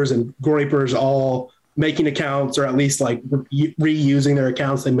numbers and Groypers all making accounts, or at least like reusing their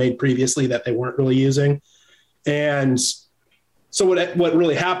accounts they made previously that they weren't really using. And so what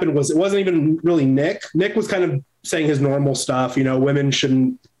really happened was, it wasn't even really Nick. Nick was kind of saying his normal stuff, you know, women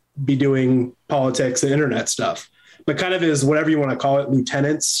shouldn't be doing politics and internet stuff, but kind of his, whatever you want to call it,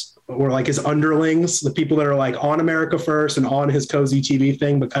 lieutenants, or like his underlings, the people that are like on America First and on his Cozy TV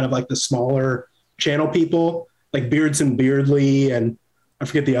thing, but kind of like the smaller channel people, like Beardson Beardley, and I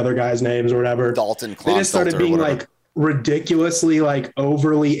forget the other guys' names or whatever. Dalton. They just started being like ridiculously like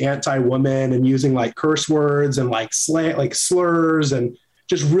overly anti-woman and using like curse words and like slurs, and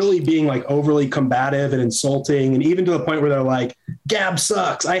just really being like overly combative and insulting. And even to the point where they're like, Gab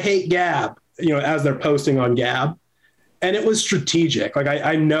sucks, I hate Gab, you know, as they're posting on Gab. And it was strategic. Like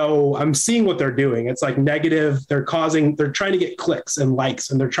I know, I'm seeing what they're doing. It's like negative. They're trying to get clicks and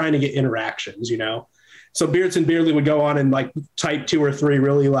likes, and they're trying to get interactions, you know? So Beardson Beardley would go on and like type 2 or 3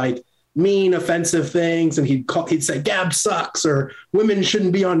 really like mean, offensive things. And he'd say Gab sucks, or women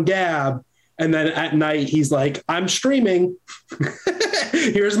shouldn't be on Gab. And then at night he's like, I'm streaming.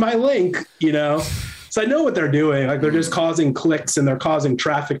 Here's my link, you know? So I know what they're doing. Like they're just causing clicks, and they're causing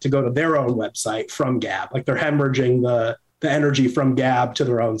traffic to go to their own website from Gab. Like they're hemorrhaging the energy from Gab to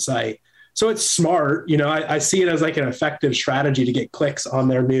their own site. So it's smart. You know, I see it as like an effective strategy to get clicks on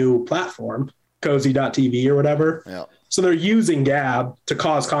their new platform, cozy.tv or whatever. Yeah. So they're using Gab to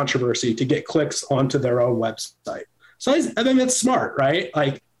cause controversy, to get clicks onto their own website. So I think that's smart, right?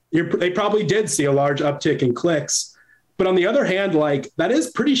 Like they probably did see a large uptick in clicks. But on the other hand, like that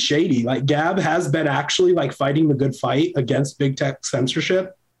is pretty shady. Like Gab has been actually like fighting the good fight against big tech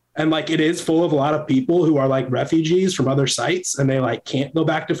censorship. And like it is full of a lot of people who are like refugees from other sites, and they like can't go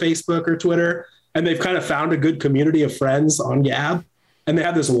back to Facebook or Twitter. And they've kind of found a good community of friends on Gab. And they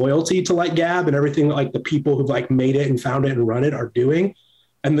have this loyalty to like Gab and everything that like the people who've like made it and found it and run it are doing.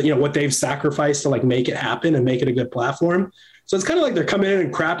 and what they've sacrificed to like make it happen and make it a good platform. So it's kind of like they're coming in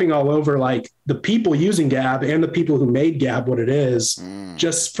and crapping all over like the people using Gab and the people who made Gab what it is,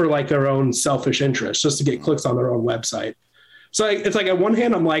 just for like their own selfish interest, just to get clicks on their own website. So it's like, at one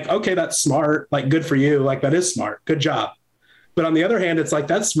hand, I'm like, okay, that's smart. Like, good for you. Like, that is smart. Good job. But on the other hand, it's like,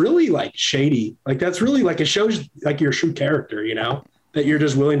 that's really like shady. Like, that's really like, it shows like your true character, that you're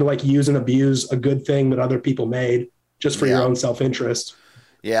just willing to like use and abuse a good thing that other people made just for your own self-interest.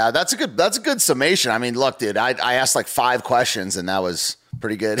 Yeah, that's a good summation. I mean, look, dude, I asked like 5 questions and that was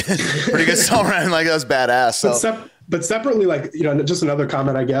pretty good. Pretty good summary. Like, that was badass. So. But separately, like, just another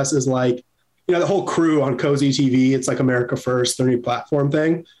comment, I guess, is like, the whole crew on Cozy TV, it's like America First, their new platform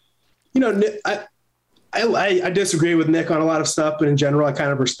thing. I disagree with Nick on a lot of stuff, but in general, I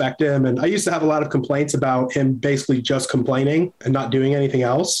kind of respect him. And I used to have a lot of complaints about him basically just complaining and not doing anything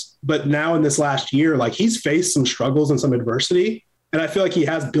else. But now in this last year, like, he's faced some struggles and some adversity. And I feel like he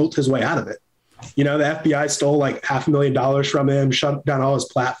has built his way out of it. The FBI stole like $500,000 from him, shut down all his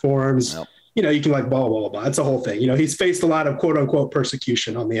platforms. Yep. You can like blah, blah, blah, blah. It's a whole thing. He's faced a lot of quote unquote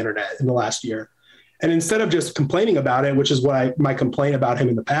persecution on the internet in the last year. And instead of just complaining about it, which is what my complaint about him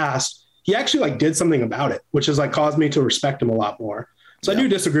in the past, he actually like did something about it, which has like caused me to respect him a lot more. So I do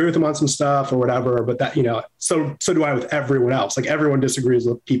disagree with him on some stuff or whatever, but that, so do I with everyone else. Like, everyone disagrees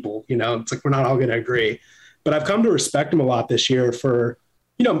with people, it's like, we're not all going to agree. But I've come to respect him a lot this year for,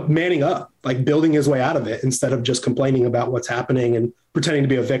 manning up, like building his way out of it instead of just complaining about what's happening and pretending to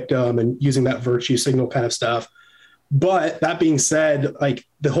be a victim and using that virtue signal kind of stuff. But that being said, like,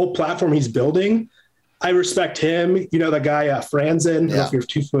 the whole platform he's building, I respect him. The guy, Franzen. I don't know if you're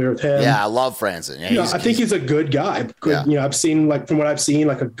too familiar with him. Yeah, I love Franzen. Yeah, I think he's a good guy. Good, I've seen, like, from what I've seen,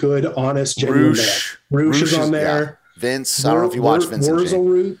 like a good, honest, genuine man. Roosh is on there. Yeah. Vince. I don't know if you watch Vince.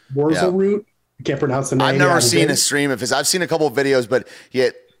 Wurzelroot. I can't pronounce the name. I've never seen a stream of his. I've seen a couple of videos, but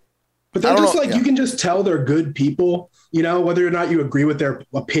yet. But they're just like, you can just tell they're good people, whether or not you agree with their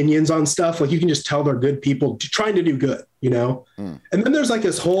opinions on stuff. Like, you can just tell they're good people trying to do good, And then there's like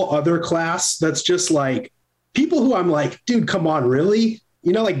this whole other class that's just like people who I'm like, dude, come on, really?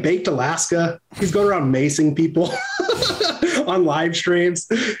 Like Baked Alaska, he's going around macing people on live streams,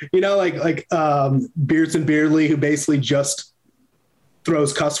 like Beards and Beardly, who basically just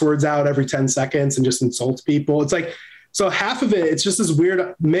throws cuss words out every 10 seconds and just insults people. It's like, so half of it, it's just this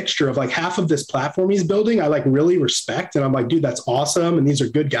weird mixture of like half of this platform he's building, I like really respect. And I'm like, dude, that's awesome. And these are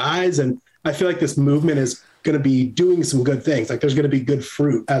good guys. And I feel like this movement is going to be doing some good things. Like, there's going to be good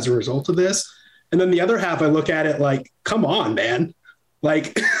fruit as a result of this. And then the other half, I look at it like, come on, man.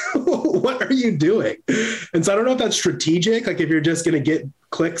 Like, what are you doing? And so I don't know if that's strategic. Like, if you're just going to get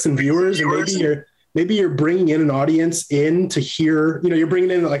clicks and viewers, and maybe you're bringing in an audience in to hear, you're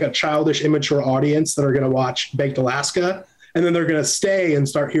bringing in like a childish, immature audience that are going to watch Baked Alaska, and then they're going to stay and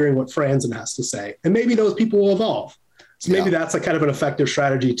start hearing what Franzen has to say. And maybe those people will evolve. So maybe that's like kind of an effective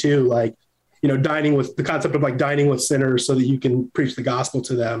strategy too. Like, dining with the concept of like dining with sinners so that you can preach the gospel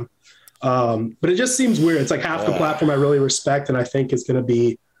to them. But it just seems weird. It's like half the platform I really respect, and I think is going to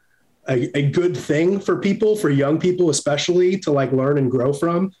be a good thing for people, for young people, especially, to like learn and grow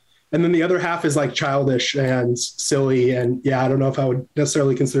from. And then the other half is like childish and silly. And I don't know if I would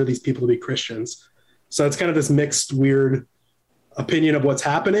necessarily consider these people to be Christians. So it's kind of this mixed, weird opinion of what's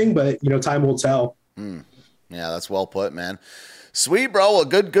happening, but time will tell. Yeah, that's well put, man. Sweet, bro. A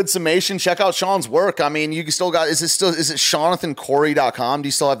good summation. Check out Sean's work. I mean, you still got, is it ShonathanCorey.com? Do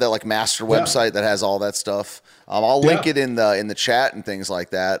you still have that like master website that has all that stuff? I'll link it in the chat and things like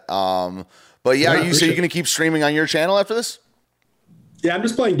that. But you're going to keep streaming on your channel after this? Yeah, I'm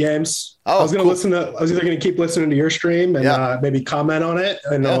just playing games. I was going to I was either going to keep listening to your stream and maybe comment on it,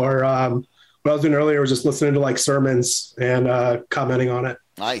 or what I was doing earlier was just listening to like sermons and commenting on it.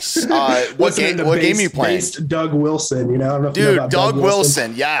 Nice. What game are you playing? Doug Wilson. I don't know if dude, you know about Doug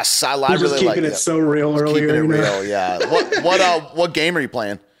Wilson. Yes, I really like it. Keeping it so real earlier. Keeping it real, yeah. What game are you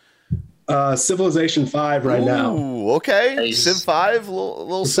playing? Civilization 5 right now. Ooh, okay. Nice. Civ 5,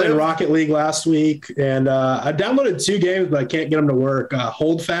 little Civ. Played Rocket League last week, and I downloaded 2 games, but I can't get them to work.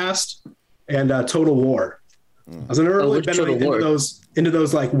 Hold Fast and Total War. I was never really been into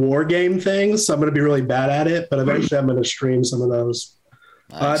those like war game things, so I'm going to be really bad at it, but eventually I'm going to stream some of those.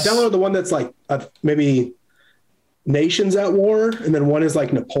 Nice. Downloaded the one that's like maybe Nations at War, and then one is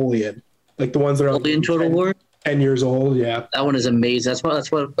like Napoleon, like the ones that are Napoleon Total War. 10 years old, yeah. That one is amazing. That's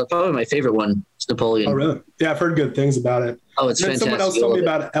probably my favorite one. It's Napoleon. Oh, really? Yeah, I've heard good things about it. Oh, it's fantastic. Someone else told me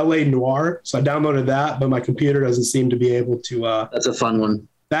about L.A. Noire, so I downloaded that, but my computer doesn't seem to be able to. That's a fun one.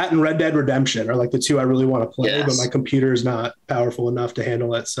 That and Red Dead Redemption are like the 2 I really want to play, but my computer is not powerful enough to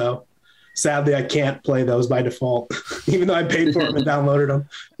handle it. So, sadly, I can't play those by default, even though I paid for them and downloaded them.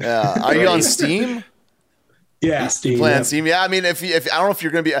 Yeah. Are you on Steam? Yeah, Steam. Play on Steam. Yeah, I mean, if I don't know if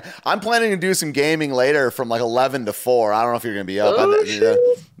you're going to be. I'm planning to do some gaming later from like 11 to 4. I don't know if you're going to be up.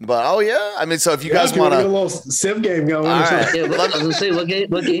 But yeah, I mean, so if you guys want to get a little Civ game going, right. Yeah, I was gonna say, what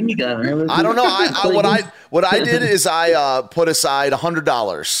game you got? I don't know. What I did is I put aside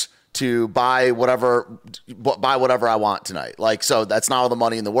 $100 to buy whatever I want tonight. Like, so that's not all the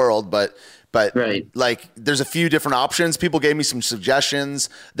money in the world, but right. Like, there's a few different options. People gave me some suggestions.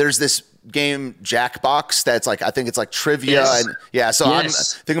 There's this game Jackbox that's like, I think it's like trivia. Yes. And yeah, so I'm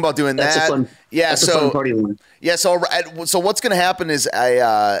thinking about doing that. That's a fun party one. Yeah, so what's going to happen is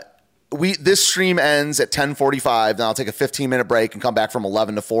this stream ends at 10:45. Then I'll take a 15-minute break and come back from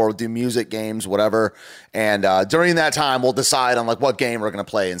 11 to 4. We'll do music, games, whatever. And during that time, we'll decide on like what game we're going to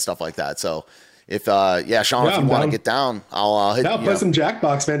play and stuff like that. So if Sean, if you want to get down, I'll hit. Yeah, play some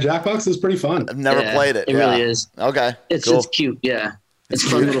Jackbox, man. Jackbox is pretty fun. I've never played it. It really is. Okay, it's cool. just cute. Yeah. It's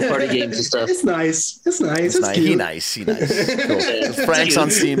fun little party games and stuff. It's nice. It's nice. cute. He nice. Cool. Frank's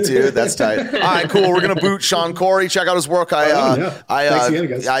on Steam too. That's tight. All right, cool. We're gonna boot Sean Corey. Check out his work.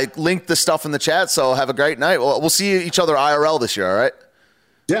 I linked the stuff in the chat. So have a great night. We'll see each other IRL this year. All right.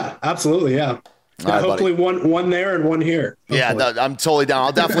 Yeah, absolutely. Yeah. Right, hopefully one there and one here. Hopefully. Yeah, I'm totally down.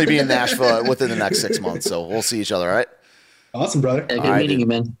 I'll definitely be in Nashville within the next 6 months. So we'll see each other. All right. Awesome, brother. Yeah, good meeting you,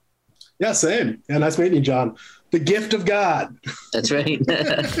 man. Yeah, same. Yeah, nice meeting you, John. The gift of God. That's right.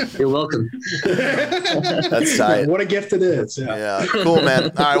 You're welcome. That's tight. What a gift it is. Yeah. Cool, man.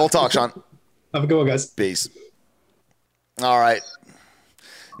 All right, we'll talk, Sean. Have a good one, guys. Peace. All right.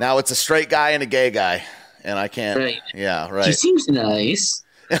 Now it's a straight guy and a gay guy, and I can't. Right. Yeah, right. She seems nice.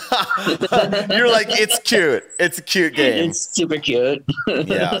 You're like, it's cute. It's a cute game. It's super cute.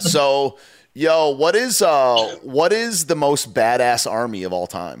 Yeah. So, what is the most badass army of all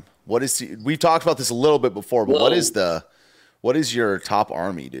time? We've talked about this a little bit before, but what is your top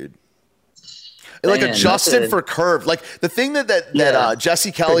army, dude? Like adjusted for curve, like the thing that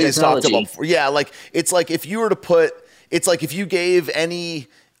Jesse Kelly has talked about before. Yeah, like it's like if you were to put, it's like if you gave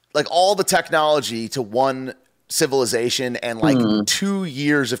all the technology to one civilization and like 2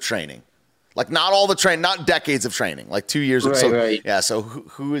 years of training, like not all the not decades of training, like 2 years. Right. Yeah. So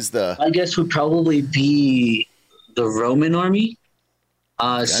who is the? I guess would probably be the Roman army.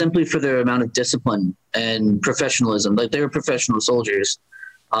 Simply for their amount of discipline and professionalism. Like, they were professional soldiers.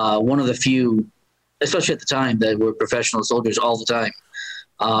 One of the few, especially at the time, that were professional soldiers all the time.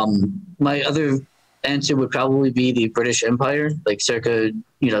 My other answer would probably be the British Empire, like circa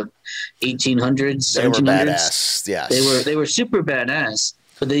 1800s, They were 1700s. badass. Yes. They were super badass,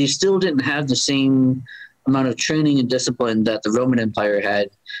 but they still didn't have the same amount of training and discipline that the Roman Empire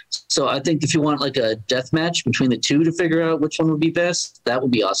had. So I think if you want like a death match between the two to figure out which one would be best, that would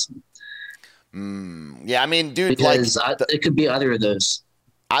be awesome. Yeah, I mean, dude, because it could be either of those.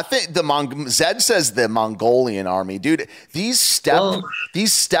 I think Zed says the Mongolian army, dude. These steppe.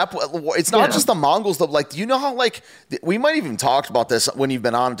 It's not just the Mongols though. Like, do you know how we might even talked about this when you've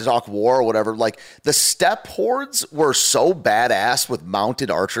been on to talk war or whatever. Like, the steppe hordes were so badass with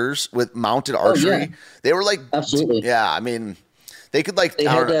mounted archers, with mounted archery. Yeah. They were like, absolutely. Yeah, I mean, they could They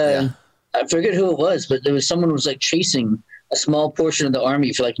had, I forget who it was, but there was someone who was like chasing a small portion of the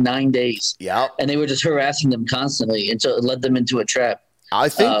army for like 9 days. Yeah, and they were just harassing them constantly until it led them into a trap. I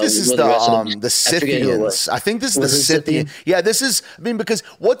think this is the Scythians. I think this is the Scythian. Yeah, this is. I mean, because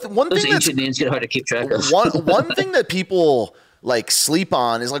one those thing ancient names get hard to keep track of. one thing that people sleep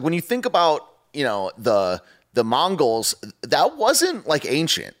on is when you think about the Mongols, that wasn't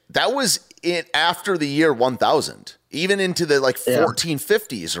ancient. That was after the year 1000, even into the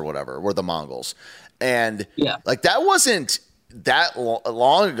 1450s or whatever, were the Mongols, and that wasn't that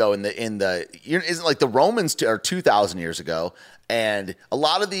long ago. Isn't the Romans are 2,000 years ago. And a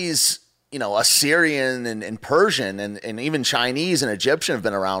lot of these, Assyrian and Persian and even Chinese and Egyptian have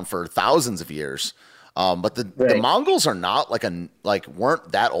been around for thousands of years. But the Mongols are not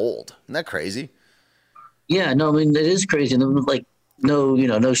weren't that old. Isn't that crazy? Yeah, no, I mean, it is crazy.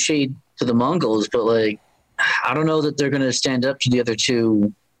 No shade to the Mongols, but I don't know that they're going to stand up to the other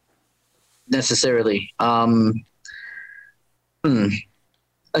two necessarily. I mean,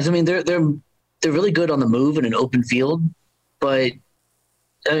 they're really good on the move in an open field. But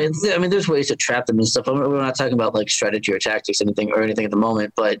I mean, there's ways to trap them and stuff. We're not talking about strategy or tactics, anything at the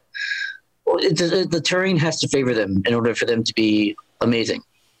moment. But the terrain has to favor them in order for them to be amazing.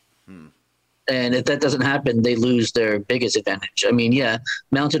 And if that doesn't happen, they lose their biggest advantage. I mean,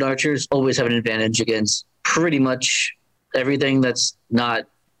 mounted archers always have an advantage against pretty much everything that's not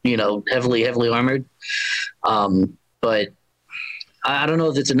heavily armored. But I don't know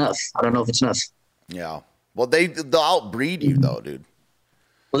if it's enough. Yeah. Well, they'll outbreed you though, dude.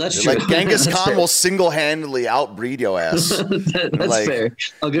 Well, that's true. Like Genghis Khan will single-handedly outbreed your ass. That's like, fair.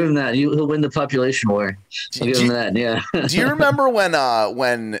 I'll give him that. He'll win the population war. I'll give him that. Yeah. Do you remember when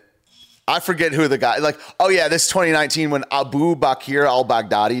I forget who the guy, like, oh yeah, this 2019 when Abu Bakr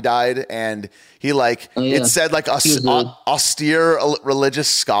al-Baghdadi died, and he it said like austere religious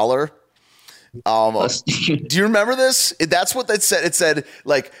scholar. Do you remember this? That's what it said. It said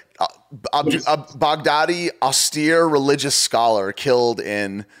like Baghdadi austere religious scholar killed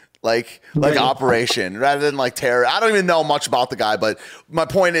in operation rather than like terror. I don't even know much about the guy, but my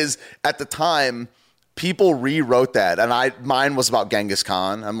point is at the time people rewrote that, and mine was about Genghis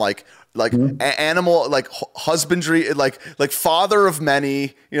Khan. I'm like animal, like husbandry, like father of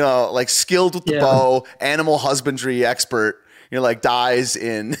many, like skilled with the bow, animal husbandry expert. Dies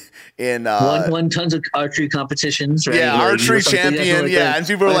in won tons of archery competitions, right? Yeah, archery champion. Yeah, and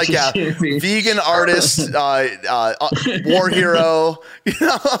people are like, vegan artist, war hero.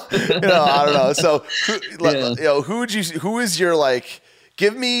 I don't know. So, who is your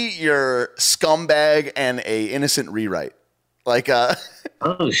give me your scumbag and a innocent rewrite.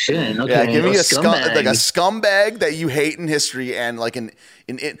 Oh shit! Okay. Yeah, give me a scumbag that you hate in history, and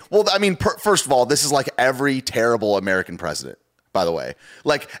first of all, this is like every terrible American president. By the way,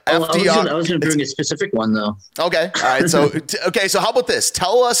 FDR. I was going to bring a specific one though. Okay, all right. So so how about this?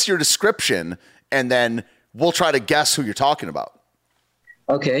 Tell us your description, and then we'll try to guess who you're talking about.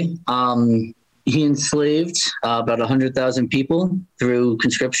 Okay. He enslaved about 100,000 people through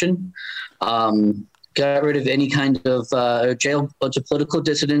conscription. Got rid of any kind of jail, bunch of political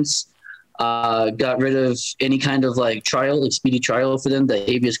dissidents, got rid of any kind of speedy trial for them. The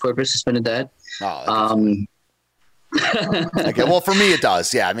habeas corpus suspended that. Okay, well, for me it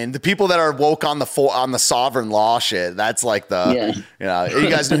does. Yeah, I mean the people that are woke on the sovereign law shit. That's like you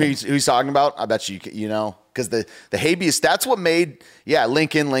guys know who he's talking about. I bet you know because the habeas. That's what made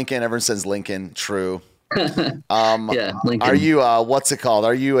Lincoln. Everyone says Lincoln. True. Lincoln. Are you what's it called?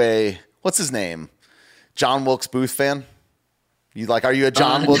 Are you what's his name? John Wilkes Booth fan? Are you a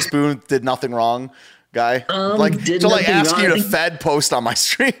John Wilkes Booth did nothing wrong guy? Ask you to Fed post on my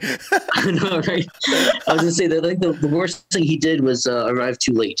stream. I know, right? I was gonna say that the worst thing he did was arrive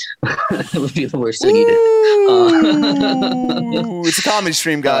too late. That would be the worst thing he did. It's a comedy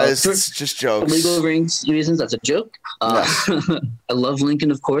stream, guys. It's just jokes. Legal reasons, that's a joke. I love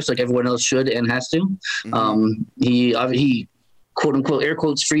Lincoln, of course, like everyone else should and has to. Mm-hmm. He quote unquote air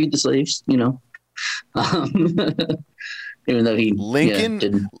quotes freed the slaves, even though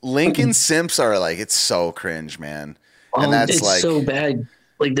Lincoln simps are it's so cringe, man. And that's it's so bad.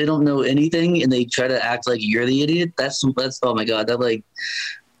 They don't know anything and they try to act like you're the idiot. That's oh my god, that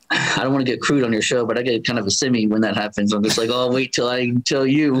I don't want to get crude on your show, but I get kind of a simmy when that happens. I'm just I'll wait till I tell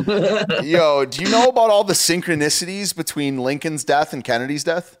you. Yo, do you know about all the synchronicities between Lincoln's death and Kennedy's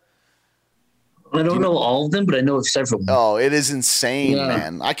death? I don't know all of them, but I know of several. Oh, it is insane,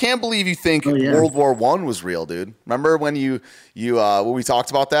 man. I can't believe you think World War I was real, dude. Remember when you when we talked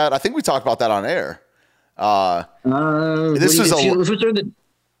about that? I think we talked about that on air. If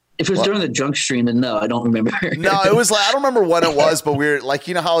it was during the drunk stream, then no, I don't remember. No, it was I don't remember what it was, but we're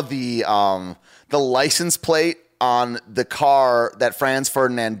how the license plate on the car that Franz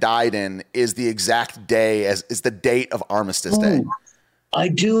Ferdinand died in is the exact day is the date of Armistice Day. I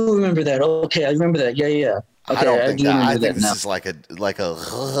do remember that. Okay, I remember that. Yeah. Okay, I don't think that. I think this now. Is like a.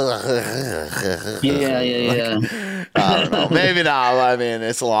 Yeah. I don't know. Maybe not. I mean,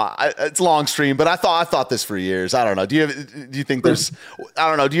 it's a long stream, but I thought this for years. I don't know. Do you think there's? I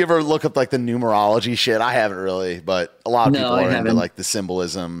don't know. Do you ever look up the numerology shit? I haven't really, but a lot of people are into the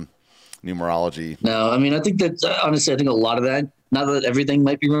symbolism, numerology. No, I mean, I think that honestly, I think a lot of that. Not that everything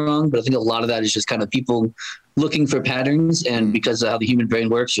might be wrong, but I think a lot of that is just kind of people looking for patterns, and because of how the human brain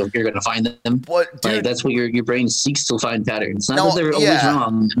works, you're going to find them. But dude, that's what your brain seeks to find patterns. Not that they're always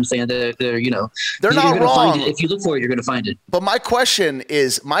wrong. I'm saying they're they're not wrong. Find it. If you look for it, you're going to find it. But my question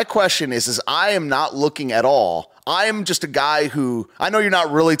is I am not looking at all. I am just a guy who I know you're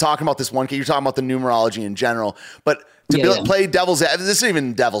not really talking about this one case. You're talking about the numerology in general, but play devil's advocate. This isn't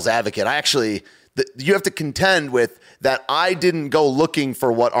even devil's advocate. You have to contend with that. I didn't go looking for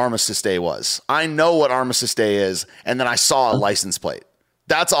what Armistice Day was. I know what Armistice Day is, and then I saw a license plate.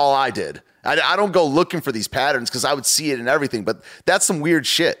 That's all I did. I don't go looking for these patterns because I would see it in everything, but that's some weird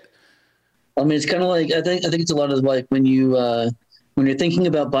shit. I mean, it's kind of I think it's a lot of when you're thinking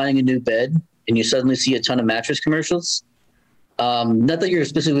about buying a new bed and you suddenly see a ton of mattress commercials. Not that you're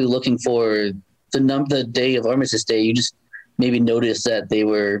specifically looking for the day of Armistice Day. You just maybe notice that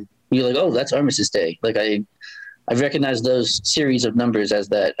you're like, oh, that's Armistice Day. I I've recognized those series of numbers as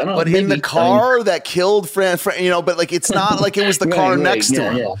that. I don't know. But in the car that killed Fran, but like it's not like it was the car next to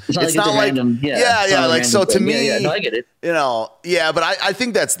him. Yeah. It's not like random. Yeah. Like so to me, no, I get it. But I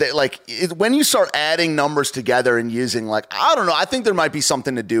think that's when you start adding numbers together and using I don't know. I think there might be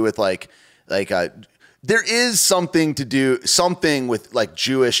something to do with there is something with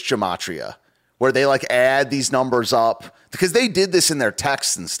Jewish gematria where they add these numbers up because they did this in their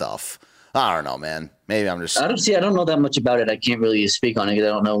texts and stuff. I don't know, man. Maybe I'm just. I don't know that much about it. I can't really speak on it because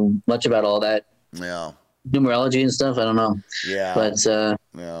I don't know much about all that. Yeah. Numerology and stuff. I don't know. Yeah. But I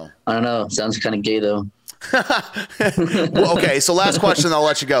don't know. Sounds kind of gay though. Well, okay. So last question, I'll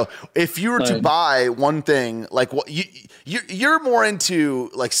let you go. If you were to buy one thing, what you're more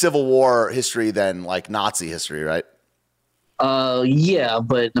into Civil War history than Nazi history, right? Yeah,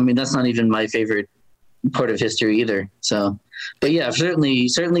 but I mean that's not even my favorite part of history either. So, but yeah, certainly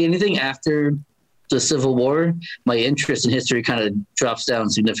anything after the Civil War, my interest in history kind of drops down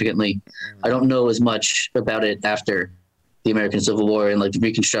significantly. I don't know as much about it after the American Civil War and the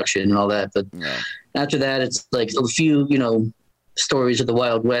Reconstruction and all that. But after that, it's a few, stories of the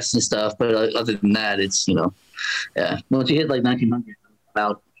Wild West and stuff. But other than that, it's, once you hit 1900, I'm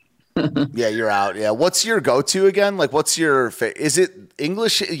out. Yeah, you're out. Yeah. What's your go-to again? What's your, is it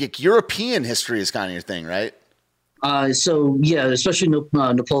English? European history is kind of your thing, right? So yeah, especially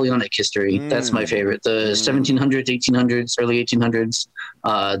Napoleonic history. That's my favorite. The 1700s, 1800s, early 1800s.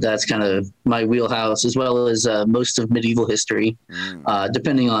 That's kind of my wheelhouse, as well as most of medieval history,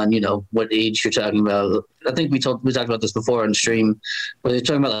 depending on what age you're talking about. I think we talked about this before on stream, where they're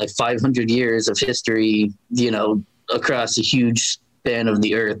talking about 500 years of history, across a huge span of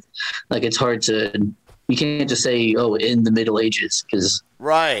the earth. It's hard to. You can't just say, in the Middle Ages, because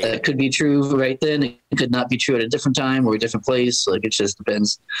that could be true right then. It could not be true at a different time or a different place. It just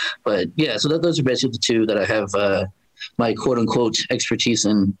depends. But yeah, so those are basically the two that I have my quote unquote expertise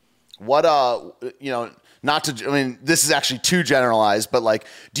in. What, this is actually too generalized, but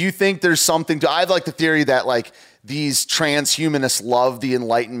do you think there's something to, I have the theory that these transhumanists love the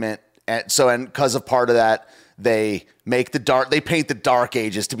Enlightenment. And because of part of that, they paint the dark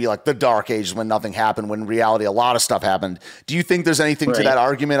ages to be the dark ages when nothing happened, when in reality a lot of stuff happened. Do you think there's anything to that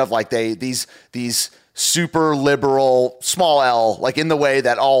argument of these super liberal, small L, in the way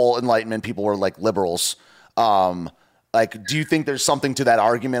that all Enlightenment people were liberals? Do you think there's something to that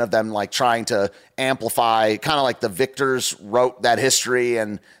argument of them trying to amplify, kind of the victors wrote that history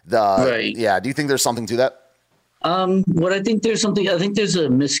and do you think there's something to that? What I think there's a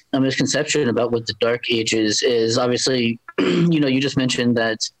misconception about what the Dark Ages is. Obviously, you just mentioned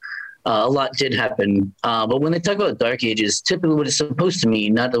that a lot did happen. But when they talk about Dark Ages, typically what it's supposed to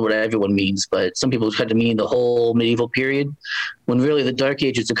mean, not what everyone means, but some people try to mean the whole medieval period, when really the Dark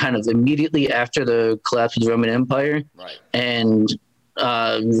Ages are kind of immediately after the collapse of the Roman Empire. Right. And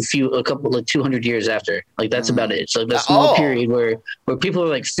a couple 200 years after, that's about it. So the small period where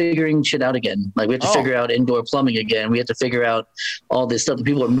people are figuring shit out again. We have to figure out indoor plumbing again. We have to figure out all this stuff.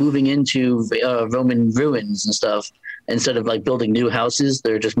 People are moving into Roman ruins and stuff instead of building new houses.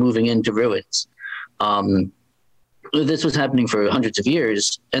 They're just moving into ruins. This was happening for hundreds of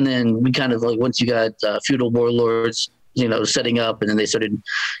years, and then we kind of once you got feudal warlords, setting up, and then they started,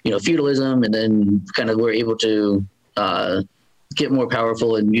 feudalism, and then kind of were able to get more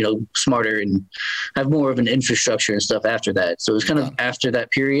powerful and smarter and have more of an infrastructure and stuff after that. So it's kind of after that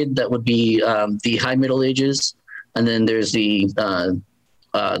period that would be the High Middle Ages, and then there's the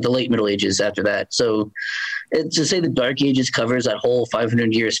Late Middle Ages after that. So to say the Dark Ages covers that whole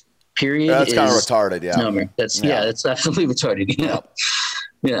 500 years period, that's kind of retarded. Yeah, no, that's absolutely retarded.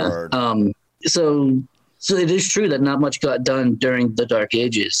 So it is true that not much got done during the Dark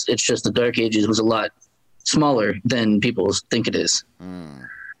Ages. It's just the Dark Ages was a lot smaller than people think it is.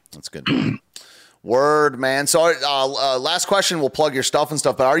 That's good. Word, man. So last question, we'll plug your stuff and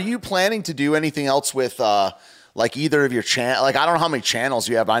stuff, but are you planning to do anything else with either of your channel? I don't know how many channels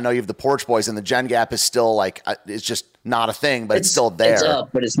you have. I know you have the Porch Boys, and the Gen Gap is still it's just not a thing, but it's still there. It's up,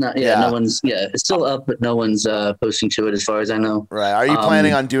 but it's not. Yeah, no one's. Yeah, it's still up, but no one's posting to it, as far as I know. Right. Are you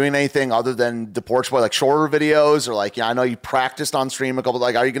planning on doing anything other than the Porch Boy, shorter videos, or I know you practiced on stream a couple.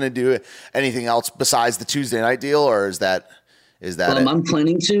 Are you going to do anything else besides the Tuesday night deal, or is that? I'm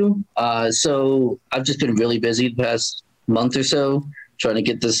planning to. So I've just been really busy the past month or so, trying to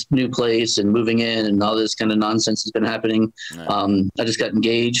get this new place and moving in, and all this kind of nonsense has been happening. Right. I just got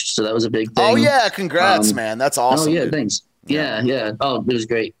engaged, so that was a big thing. Oh yeah, congrats, man. That's awesome. Oh yeah, dude. Thanks. Yeah. Oh, it was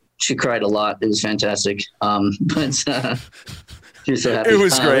great. She cried a lot. It was fantastic. But She was so happy. It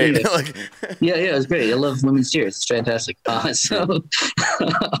was great. Anyway, Like, yeah, it was great. I love women's cheers. It's fantastic. So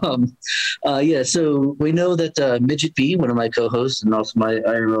we know that Midget B, one of my co-hosts and also my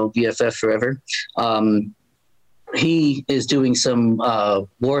IRL BFF forever, he is doing some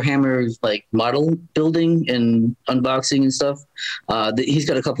Warhammer like model building and unboxing and stuff. He's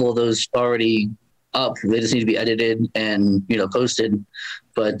got a couple of those already up. They just need to be edited and posted.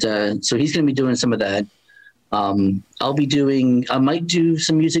 But so he's going to be doing some of that. I might do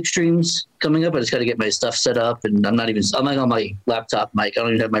some music streams coming up. I just got to get my stuff set up, and I'm not on my laptop mic. I don't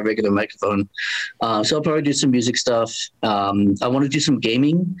even have my regular microphone. So I'll probably do some music stuff. I want to do some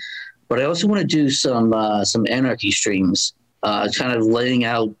gaming. But I also want to do some anarchy streams, kind of laying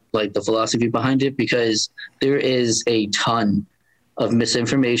out like the philosophy behind it, because there is a ton of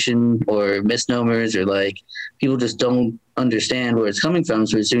misinformation or misnomers, or like people just don't understand where it's coming from.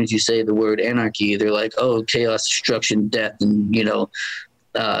 So as soon as you say the word anarchy, they're like, oh, chaos, destruction, death, and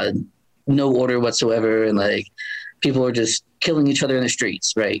no order whatsoever, and like people are just killing each other in the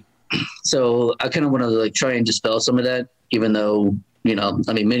streets, right? So I kind of want to like try and dispel some of that, even though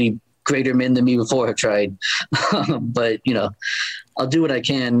many greater men than me before have tried. But, I'll do what I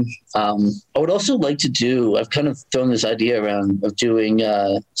can. I would also like to do, I've kind of thrown this idea around of doing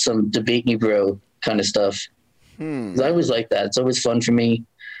some Debate Me Bro kind of stuff. I always like that. It's always fun for me.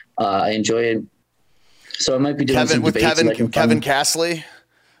 I enjoy it. So I might be doing some debates. Kevin Castley.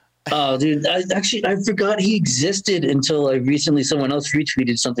 Oh, dude, I forgot he existed until recently someone else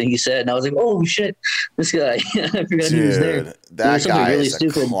retweeted something he said, and I was like, oh, shit, this guy. I forgot he was there. That guy is a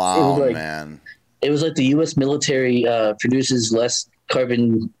clown, man. It was like the U.S. military produces less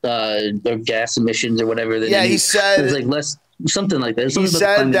carbon or gas emissions or whatever. He said it was like less, something like that. He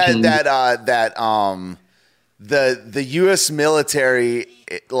said that the U.S. military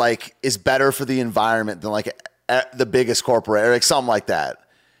is better for the environment than the biggest corporate, or something like that.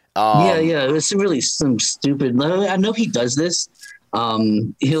 It was really some stupid. I know he does this.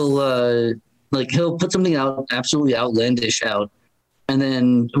 He'll put something out absolutely outlandish out, and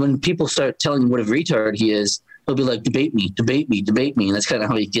then when people start telling him what a retard he is, he'll be like, debate me, and that's kind of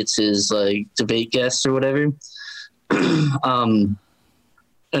how he gets his debate guests or whatever. And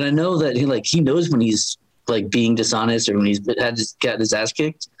I know that he knows when he's being dishonest or when he's gotten his ass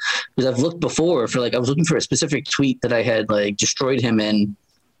kicked, because I've looked before for I was looking for a specific tweet that I had destroyed him in.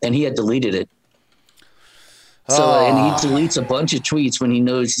 And he had deleted it. So, and he deletes a bunch of tweets when he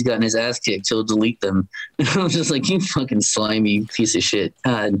knows he's gotten his ass kicked. He'll delete them. And I was just like, you fucking slimy piece of shit.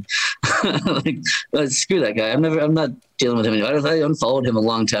 God. Screw that guy. I'm not dealing with him anymore. I unfollowed him a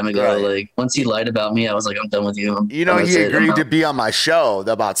long time ago. Right. Once he lied about me, I was like, I'm done with you. He agreed to be on my show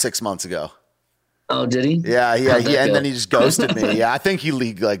about 6 months ago. Oh, did he? Yeah. And then he just ghosted me. Yeah, I think he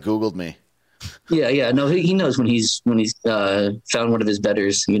Googled me. Yeah. No, he knows when he's found one of his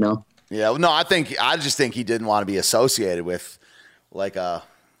betters, Yeah. No, I just think he didn't want to be associated with No,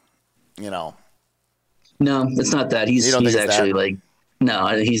 it's not that. He's actually no,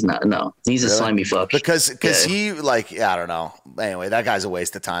 he's not. No, he's really? A slimy fuck. Because he I don't know. Anyway, that guy's a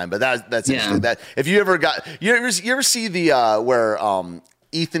waste of time. But that's interesting. That if you ever see the where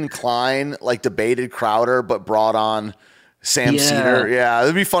Ethan Klein debated Crowder but brought on Sam Cedar. Yeah,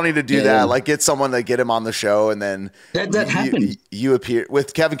 it'd be funny to do that. Get someone to get him on the show, and then that happened. You appear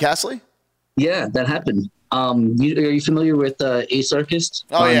with Kevin Castley. Yeah, that happened. Are you familiar with Ace Archist?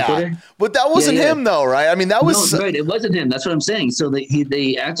 Oh yeah, Twitter? But that wasn't him though, right? I mean, that was right. It wasn't him. That's what I'm saying. So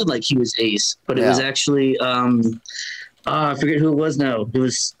they acted like he was Ace, but it was actually I forget who it was now. It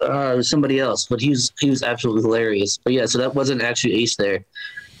was somebody else, but he was absolutely hilarious. But yeah, so that wasn't actually Ace there.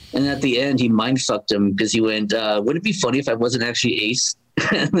 And at the end, he mind fucked him because he went, would it be funny if I wasn't actually Ace?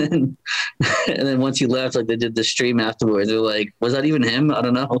 and then once he left, they did the stream afterwards. They're like, was that even him? I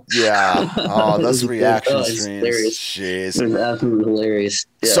don't know. Yeah. Oh, those reaction streams. Jeez. It was absolutely hilarious.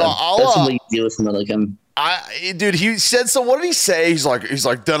 Yeah. So that's something you deal with someone like him. Dude, he said so. What did he say? He's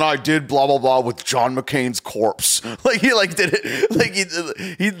like, then I did blah blah blah with John McCain's corpse. He did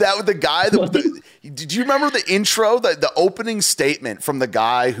it. He that with the guy. Did you remember the intro? The opening statement from the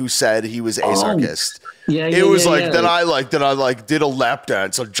guy who said he was Ace Archist. Yeah, it was then I did a lap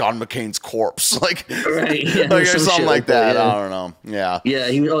dance on John McCain's corpse, right, or something like that. I don't know. Yeah.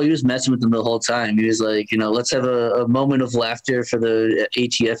 He was messing with them the whole time. He was like, let's have a moment of laughter for the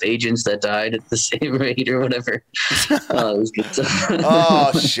ATF agents that died at the same rate or whatever. It was good stuff.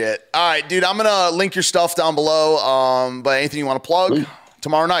 Oh shit! All right, dude, I'm gonna link your stuff down below. But anything you want to plug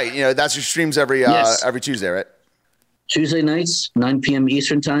tomorrow night? That's your streams every Tuesday, right? Tuesday nights, 9 p.m.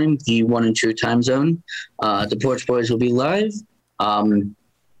 Eastern time, the 1 and 2 time zone. The Porch Boys will be live. So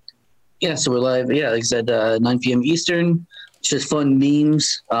we're live. Yeah, like I said, 9 p.m. Eastern. It's just fun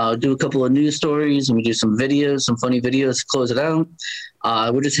memes. Do a couple of news stories, and we do some videos, some funny videos to close it out.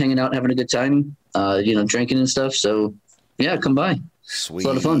 We're just hanging out, having a good time, drinking and stuff. So, yeah, come by. Sweet. It's a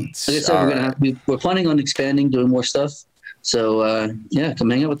lot of fun. Like I said, we're planning on expanding, doing more stuff. So, come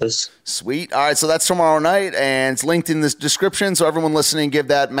hang out with us. Sweet. All right, so that's tomorrow night, and it's linked in the description. So everyone listening, give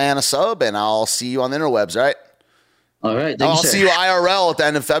that man a sub, and I'll see you on the interwebs, all right? All right. I'll see you IRL at the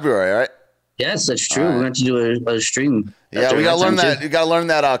end of February, all right? Yes, that's true. Right. We're going to do a stream. Yeah, we got to learn that. You got to learn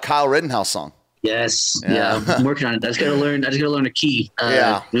that Kyle Rittenhouse song. Yes. Yeah. I'm working on it. I just got to learn a key.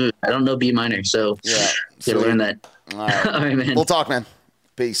 I don't know B minor, so got to learn that. All right. All right, man. We'll talk, man.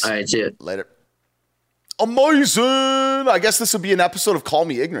 Peace. All right, see you later. Amazing. I guess this would be an episode of Call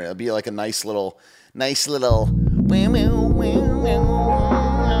Me Ignorant. It'd be like a nice little. Amazing.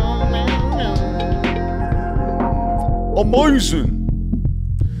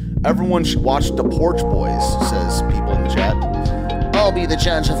 Everyone should watch The Porch Boys, says people in the chat. I'll be the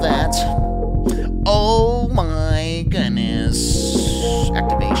judge of that. Oh my goodness.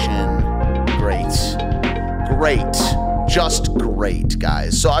 Activation. Great. Just great,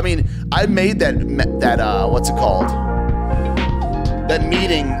 guys. So, I mean, I made that what's it called? That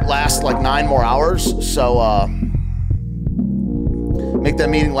meeting last like 9 more hours. So, make that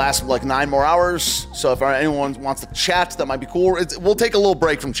meeting last like 9 more hours. So if anyone wants to chat, that might be cool. We'll take a little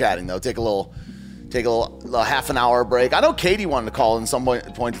break from chatting though. Take a little half an hour break. I know Katie wanted to call in some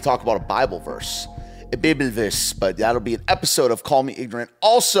point to talk about a Bible verse, but that'll be an episode of Call Me Ignorant.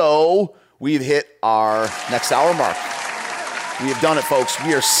 Also, we've hit our next hour mark. We have done it, folks.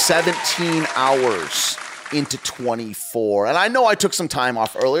 We are 17 hours into 24. And I know I took some time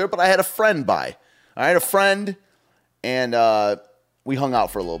off earlier, but I had a friend by. I had a friend, and we hung out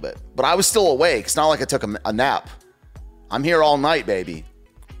for a little bit. But I was still awake. It's not like I took a nap. I'm here all night, baby.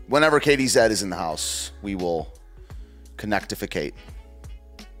 Whenever Katie Zed is in the house, we will connectificate.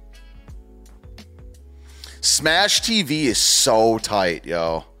 Smash TV is so tight,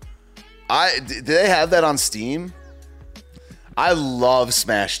 yo. Do they have that on Steam? I love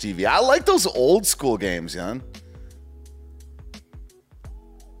Smash TV. I like those old school games, man.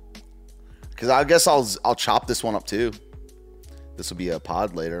 Because I guess I'll chop this one up too. This will be a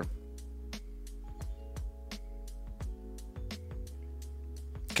pod later.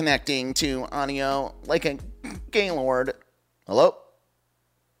 Connecting to audio like a Gaylord. Hello?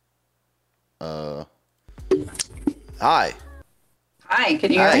 Hi. Hi,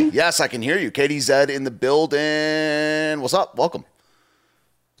 can you hear me? Yes, I can hear you. Katie Zed in the building. What's up? Welcome.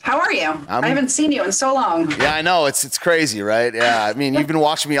 How are you? I haven't seen you in so long. Yeah, I know. It's crazy, right? Yeah, I mean, you've been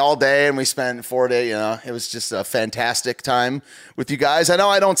watching me all day, and we spent 4 days, it was just a fantastic time with you guys. I know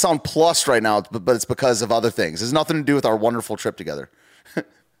I don't sound plussed right now, but it's because of other things. It has nothing to do with our wonderful trip together.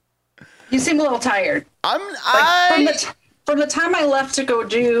 You seem a little tired. From the time I left to go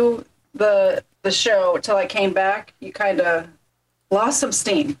do the show till I came back, you kind of lost some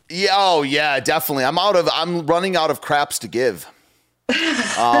steam. Yeah, oh yeah, definitely. I'm running out of craps to give.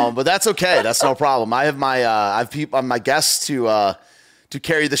 But that's okay. That's no problem. I have my guests to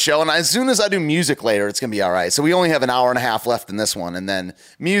carry the show, and as soon as I do music later, it's gonna be all right. So we only have an hour and a half left in this one, and then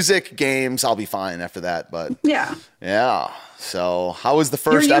music, games, I'll be fine after that. But yeah. So how was the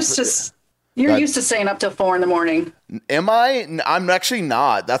first episode? You're used to staying up till 4 a.m. Am I? I'm actually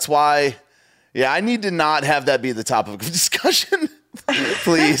not. That's why. Yeah, I need to not have that be the topic of discussion.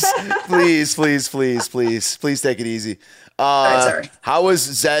 Please take it easy. Sorry. How was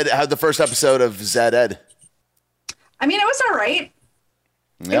Zed? How the first episode of Zed Ed? I mean, it was all right.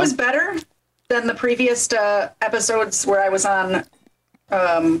 Yeah. It was better than the previous episodes where I was on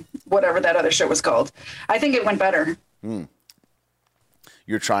whatever that other show was called. I think it went better.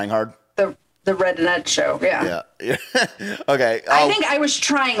 You're trying hard. The Red and Ed show, yeah. Okay. I think I was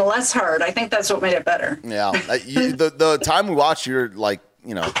trying less hard. I think that's what made it better. Yeah. The time we watched, you're like,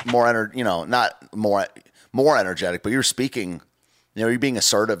 more not more energetic, but you're speaking. You're being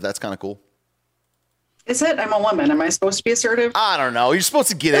assertive. That's kind of cool. Is it? I'm a woman. Am I supposed to be assertive? I don't know. You're supposed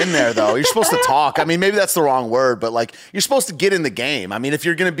to get in there, though. You're supposed to talk. I mean, maybe that's the wrong word, but like you're supposed to get in the game. I mean, if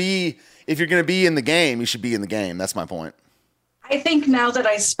you're gonna be in the game, you should be in the game. That's my point. I think now that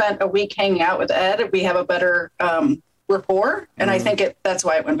I spent a week hanging out with Ed, we have a better rapport, and I think that's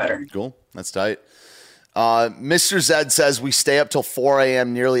why it went better. Cool. That's tight. Mr. Zed says we stay up till 4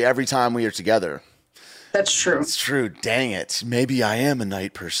 a.m. nearly every time we are together. That's true. It's true. Dang it. Maybe I am a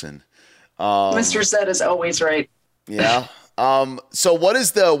night person. Mr. Zed is always right. Yeah. So what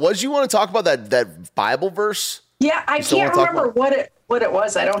did you want to talk about that Bible verse? Yeah, I can't remember what it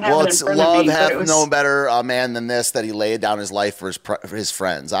was. I don't have it in front of me. Love hath no better a man than this, that he laid down his life for his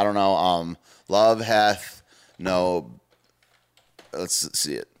friends. I don't know. Love hath no let's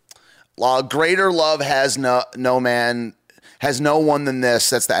see it. Greater love has no one than this.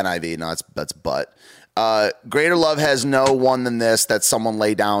 That's the NIV. No, that's but. Greater love has no one than this, that someone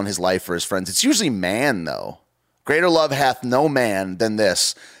lay down his life for his friends. It's usually man, though. Greater love hath no man than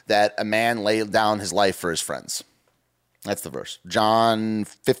this, that a man lay down his life for his friends. That's the verse. John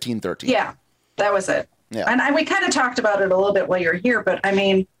 15:13. Yeah, that was it. Yeah. And we kind of talked about it a little bit while you're here, but I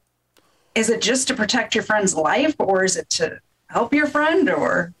mean, is it just to protect your friend's life, or is it to help your friend,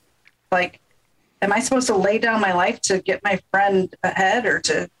 or like, am I supposed to lay down my life to get my friend ahead, or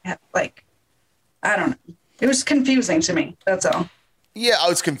to like, I don't know. It was confusing to me. That's all. Yeah,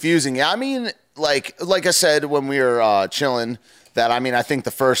 it's confusing. Yeah, I mean, like I said when we were chilling, that I mean, I think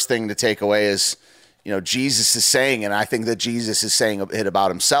the first thing to take away is, you know, Jesus is saying, and I think that Jesus is saying it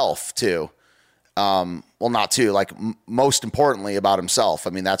about himself too. Well, not too, like most importantly about himself. I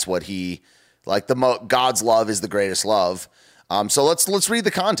mean, that's what he, like God's love is the greatest love. So let's read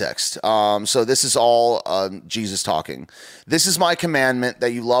the context. So this is all Jesus talking. This is my commandment,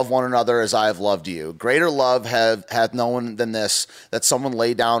 that you love one another as I have loved you. Greater love hath no one than this, that someone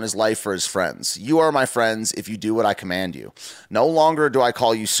lay down his life for his friends. You are my friends if you do what I command you. No longer do I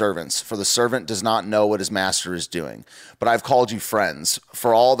call you servants, for the servant does not know what his master is doing. But I've called you friends,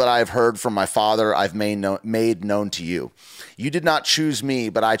 for all that I have heard from my Father I've made known to you. You did not choose me,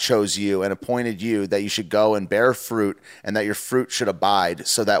 but I chose you and appointed you that you should go and bear fruit, and that your fruit should abide,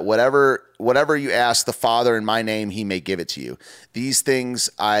 so that whatever you ask the Father in my name, he may give it to you. These things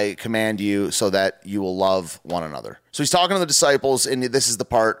I command you, so that you will love one another. So he's talking to the disciples, and this is the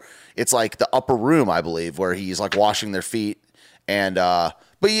part, it's like the upper room, I believe, where he's like washing their feet. And,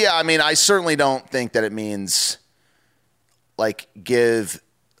 but yeah, I mean, I certainly don't think that it means like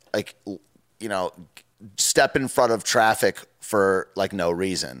step in front of traffic for like no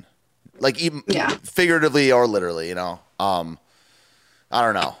reason, like even figuratively or literally, you know. I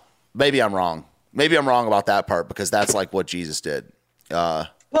don't know. Maybe I'm wrong. Maybe I'm wrong about that part, because that's like what Jesus did. Well,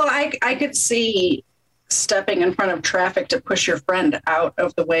 I could see stepping in front of traffic to push your friend out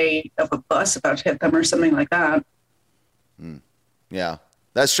of the way of a bus about to hit them or something like that. Yeah,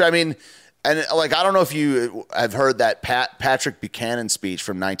 that's true. I mean, and like, I don't know if you have heard that Patrick Buchanan speech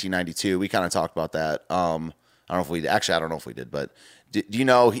from 1992. We kind of talked about that. I don't know if we did, but do you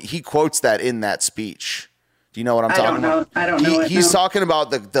know, he quotes that in that speech. Do you know what I'm talking about? I don't know. He's talking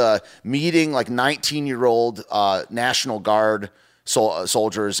about the meeting like 19-year-old National Guard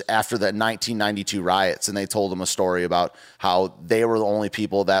soldiers after the 1992 riots, and they told him a story about how they were the only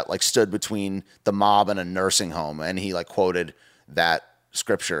people that like stood between the mob and a nursing home, and he like quoted that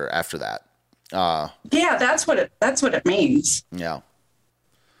scripture after that. Yeah, that's what it means. Yeah.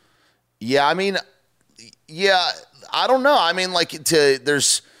 I mean, yeah, I don't know. I mean, like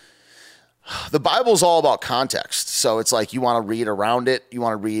the Bible's all about context. So it's like, you want to read around it. You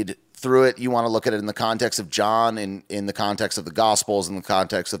want to read through it. You want to look at it in the context of John, in the context of the Gospels, in the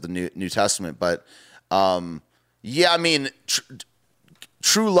context of the New Testament. But yeah, I mean,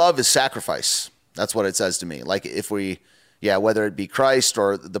 true love is sacrifice. That's what it says to me. Like whether it be Christ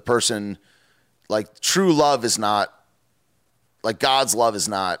or the person, like true love is not, like God's love is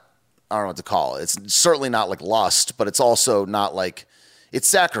not, I don't know what to call it. It's certainly not like lust, but it's also not like, it's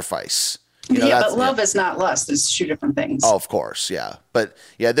sacrifice. But love is not lust. It's two different things. Oh, of course. Yeah. But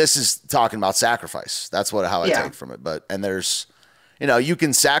yeah, this is talking about sacrifice. That's how I take from it. But, and there's, you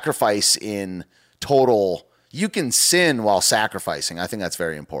can sacrifice you can sin while sacrificing. I think that's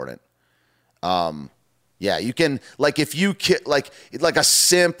very important. Yeah, you can, like, if you like a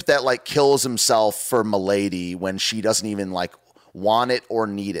simp that like kills himself for Milady when she doesn't even like want it or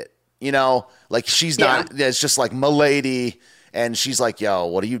need it, like she's not, it's just like Milady, and she's like, yo,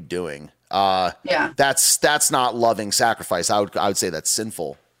 what are you doing? That's not loving sacrifice. I would say that's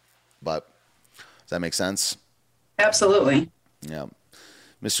sinful, but does that make sense? Absolutely. Yeah.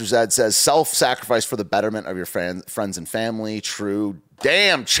 Mr. Zed says self-sacrifice for the betterment of your friends and family. True.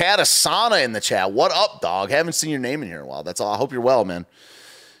 Damn, Chad Asana in the chat. What up, dog? Haven't seen your name in here in a while. That's all. I hope you're well, man.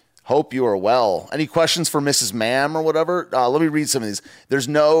 Hope you are well. Any questions for Mrs. Ma'am or whatever? Let me read some of these. There's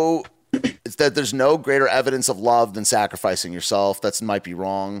no greater evidence of love than sacrificing yourself. That might be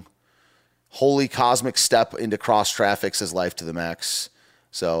wrong. Holy cosmic step into cross traffic says life to the max.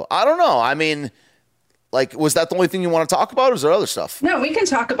 So I don't know. I mean, like, was that the only thing you want to talk about, or is there other stuff? No, we can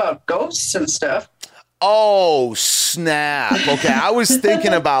talk about ghosts and stuff. Oh, snap. Okay, I was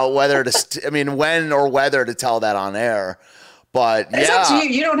thinking about whether to tell that on air. But it's up to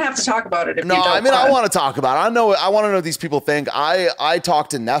you. You don't have to talk about it if you don't. I mean, I want to talk about it. I want to know what these people think. I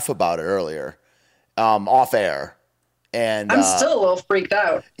talked to Neff about it earlier, off air. And I'm still a little freaked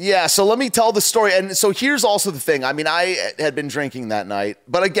out. Yeah, so let me tell the story. And so here's also the thing. I mean, I had been drinking that night,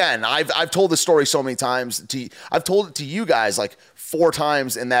 but again, I've told this story so many times. I've told it to you guys like 4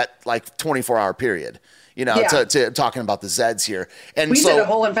 times in that like 24-hour period. You know, to talking about the Zeds here. And we did a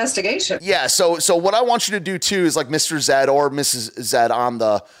whole investigation. Yeah. So what I want you to do too is like Mr. Zed or Mrs. Zed on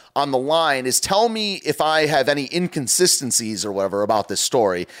the line is tell me if I have any inconsistencies or whatever about this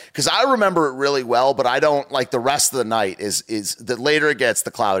story. Cause I remember it really well, but I don't like the rest of the night is the later it gets,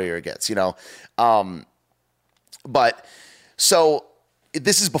 the cloudier it gets, you know? But so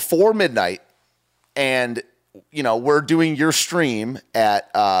this is before midnight and you know, we're doing your stream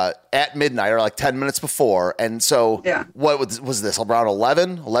at midnight or like 10 minutes before. And so what was this around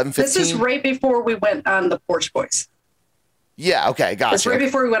 11:15? This is right before we went on the Porch Boys. Yeah. Okay. Gotcha. It's right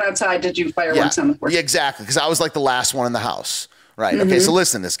before we went outside to do fireworks on the porch. Yeah, exactly. Cause I was like the last one in the house. Right. Mm-hmm. Okay. So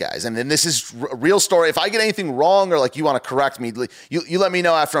listen to this, guys. And then this is a real story. If I get anything wrong or like you want to correct me, you let me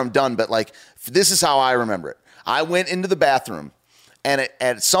know after I'm done. But like, this is how I remember it. I went into the bathroom and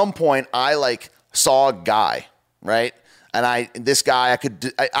at some point I like saw a guy, right? And this guy,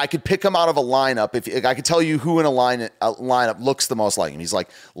 I could pick him out of a lineup. If I could tell you who in a lineup looks the most like him. He's like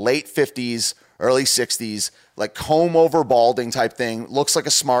late 50s, early 60s, like comb over balding type thing. Looks like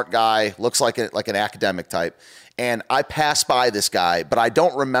a smart guy. Looks like an academic type. And I passed by this guy, but I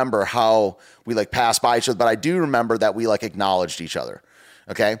don't remember how we like passed by each other. But I do remember that we like acknowledged each other.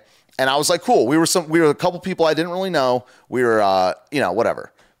 Okay. And I was like, cool. We were a couple people I didn't really know. We were,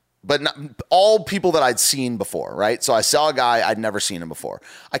 whatever. But not, all people that I'd seen before, right? So I saw a guy, I'd never seen him before.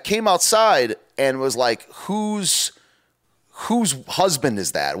 I came outside and was like, whose husband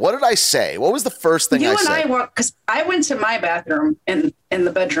is that? What did I say? What was the first thing I said? Because I went to my bathroom in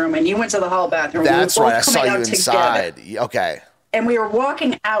the bedroom and you went to the hall bathroom. That's right. I saw you inside. Together. Okay. And we were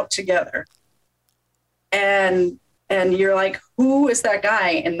walking out together. And you're like, who is that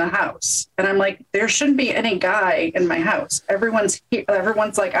guy in the house? And I'm like, there shouldn't be any guy in my house. Everyone's here.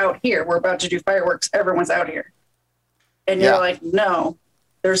 Everyone's like out here. We're about to do fireworks. Everyone's out here. And you're like, no,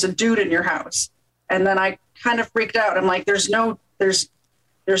 there's a dude in your house. And then I kind of freaked out. I'm like, there's no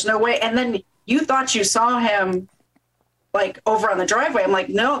way. And then you thought you saw him like over on the driveway. I'm like,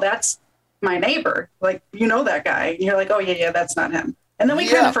 no, that's my neighbor. Like, you know that guy. And you're like, oh yeah, that's not him. And then we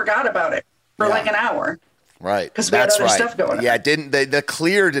kind of forgot about it for like an hour. Right. Because we had other stuff going on. Yeah, the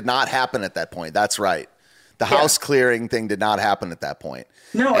clear did not happen at that point. That's right. The house clearing thing did not happen at that point.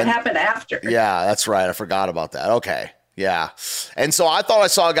 No, it happened after. Yeah, that's right. I forgot about that. Okay. Yeah. And so I thought I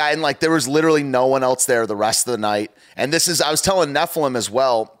saw a guy and like there was literally no one else there the rest of the night. And I was telling Nephilim as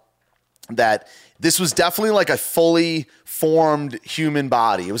well that this was definitely like a fully formed human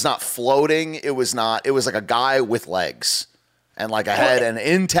body. It was not floating. It was like a guy with legs and like a head and an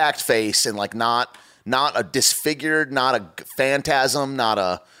intact face and like not a disfigured, not a phantasm, not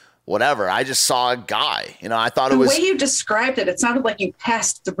a whatever. I just saw a guy. You know, I thought it was... The way you described it, it sounded like you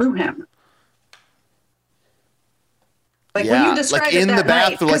passed through him. Like when you described like in it the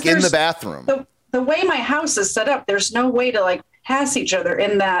bathroom, like in the bathroom. The way my house is set up, there's no way to like pass each other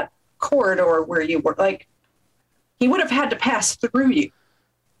in that corridor where you were. Like he would have had to pass through you.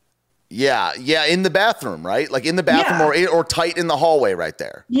 Yeah, in the bathroom, right? Like in the bathroom or tight in the hallway right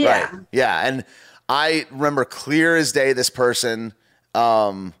there. Yeah. Right. Yeah, and I remember clear as day this person.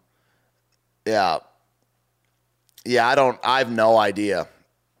 I have no idea.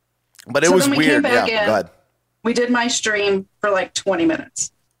 But it was weird. Yeah, go ahead. We did my stream for like 20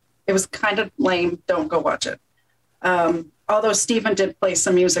 minutes. It was kind of lame. Don't go watch it. Although Stephen did play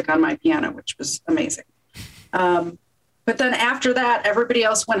some music on my piano, which was amazing. But then after that, everybody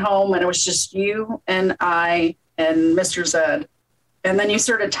else went home and it was just you and I and Mr. Zed. And then you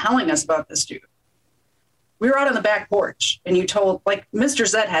started telling us about this dude. We were out on the back porch and you told, like, Mr.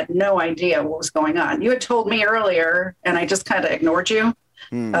 Zed had no idea what was going on. You had told me earlier and I just kind of ignored you.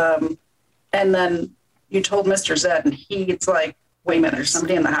 And then you told Mr. Zed and he's like, wait a minute, there's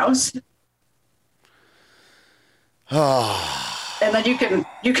somebody in the house. And then you can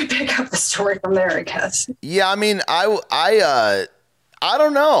pick up the story from there, I guess. Yeah, I mean, I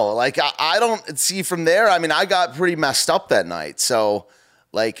don't know. Like, I don't see from there. I mean, I got pretty messed up that night. So,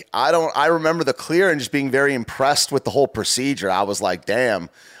 like, I remember the clear and just being very impressed with the whole procedure. I was like, damn.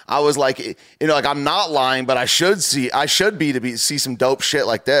 I was like, you know, like I'm not lying, but I should see some dope shit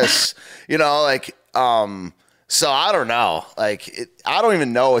like this, you know, like, so I don't know. Like, I don't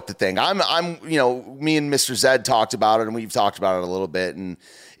even know what to think. I'm, you know, me and Mr. Zed talked about it and we've talked about it a little bit. And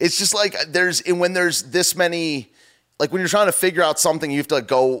it's just like, when there's this many, like when you're trying to figure out something, you have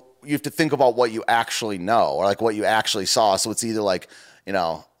to think about what you actually know or like what you actually saw. So it's either like, you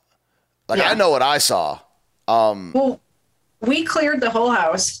know, like I know what I saw. Well, we cleared the whole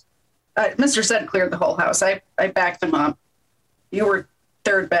house. Mr. Said cleared the whole house. I backed him up. You were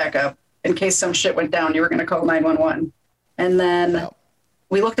third backup in case some shit went down. You were going to call 911. And then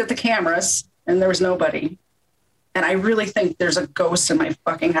we looked at the cameras and there was nobody. And I really think there's a ghost in my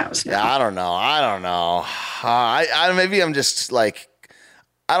fucking house now. Yeah, I don't know. Maybe I'm just like,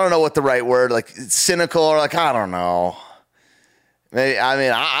 I don't know what the right word, like cynical or like, I don't know. Maybe,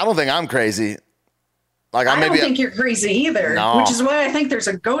 I don't think I'm crazy. Like I don't think you're crazy either, which is why I think there's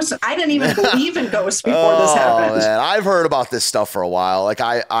a ghost. I didn't even believe in ghosts before this happened. Man, I've heard about this stuff for a while. Like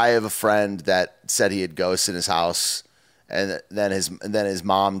I have a friend that said he had ghosts in his house, and then his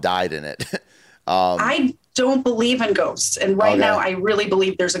mom died in it. I don't believe in ghosts, and now I really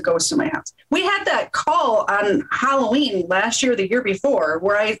believe there's a ghost in my house. We had that call on Halloween last year, the year before,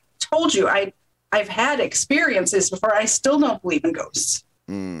 where I told you I've had experiences before. I still don't believe in ghosts.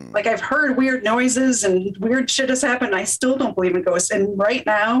 Like I've heard weird noises and weird shit has happened. I still don't believe in ghosts. And right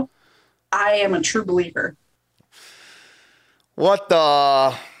now I am a true believer. What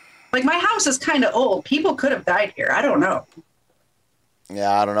the? Like my house is kind of old. People could have died here. I don't know.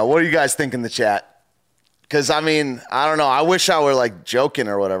 Yeah, I don't know. What do you guys think in the chat? Because I don't know. I wish I were like joking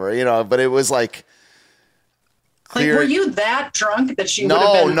or whatever, but it was like. Clear. Like, were you that drunk that you would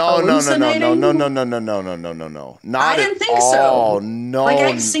have been hallucinating? No. Not I didn't think so. No. Like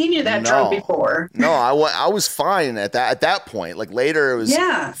I've seen you that drunk before. No, I was fine at that point. Like later it was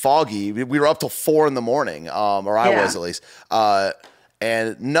foggy. We were up till 4 a.m, or I was at least.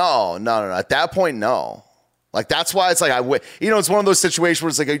 And no. At that point, no. Like that's why it's like it's one of those situations where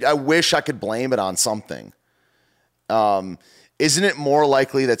it's like I wish I could blame it on something. Isn't it more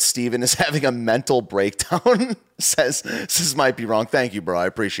likely that Steven is having a mental breakdown? Says might be wrong. Thank you, bro. I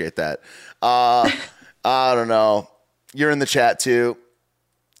appreciate that. I don't know. You're in the chat too.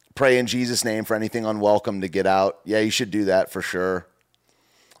 Pray in Jesus' name for anything unwelcome to get out. Yeah, you should do that for sure.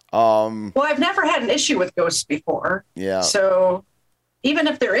 Well, I've never had an issue with ghosts before. Yeah. So even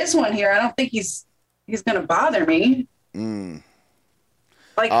if there is one here, I don't think he's going to bother me.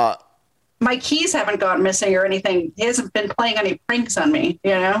 Like. My keys haven't gone missing or anything. He hasn't been playing any pranks on me,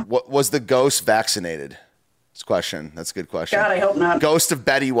 What was the ghost vaccinated? That's a question. That's a good question. God, I hope not. Ghost of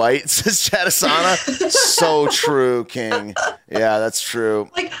Betty White, says Chatasana. So true, King. Yeah, that's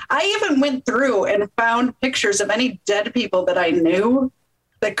true. Like, I even went through and found pictures of any dead people that I knew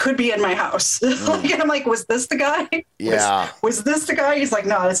that could be in my house. And I'm like, was this the guy? Yeah. Was this the guy? He's like,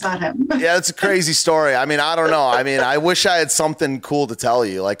 no, it's not him. Yeah, it's a crazy story. I don't know. I wish I had something cool to tell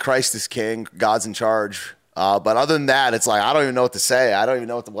you. Like Christ is king, God's in charge. But other than that, it's like, I don't even know what to say. I don't even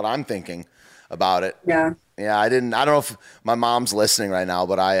know what I'm thinking about it. Yeah. Yeah, I don't know if my mom's listening right now,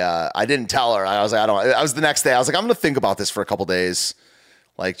 but I didn't tell her. I was like, I was the next day. I was like, I'm going to think about this for a couple days.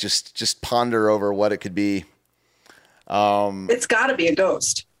 Like just ponder over what it could be. It's got to be a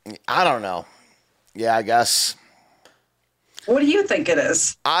ghost. I don't know. Yeah, I guess. What do you think it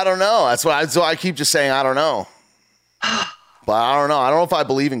is? I don't know. That's why I keep just saying I don't know. But I don't know. I don't know if I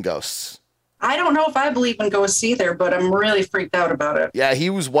believe in ghosts. I don't know if I believe in ghosts either, but I'm really freaked out about it. Yeah, he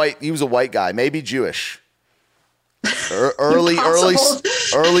was white. He was a white guy, maybe Jewish. Early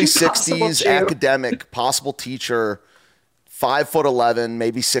 60s academic, possible teacher, 5'11",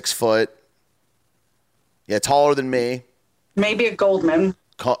 maybe 6 foot. Yeah, taller than me. Maybe a Goldman.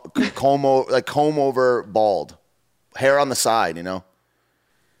 Comb over, bald, hair on the side.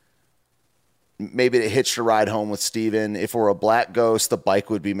 Maybe it hitched a ride home with Steven. If it were a black ghost, the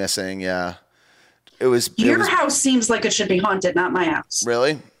bike would be missing. Yeah, Your house seems like it should be haunted, not my house.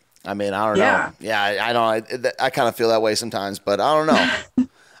 Really? I don't know. Yeah, I don't. I kind of feel that way sometimes, but I don't know.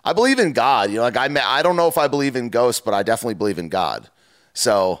 I believe in God. I don't know if I believe in ghosts, but I definitely believe in God.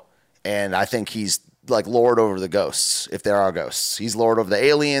 So, and I think he's like Lord over the ghosts, if there are ghosts. He's Lord over the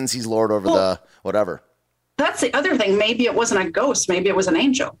aliens. He's Lord over the whatever. That's the other thing. Maybe it wasn't a ghost. Maybe it was an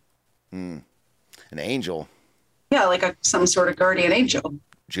angel. An angel? Yeah, like some sort of guardian angel.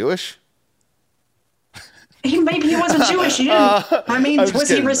 Jewish? Maybe he wasn't Jewish. Was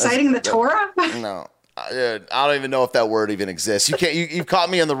he reciting the Torah? No. I don't even know if that word even exists. You've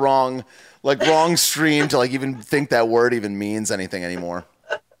caught me on the wrong stream to even think that word even means anything anymore.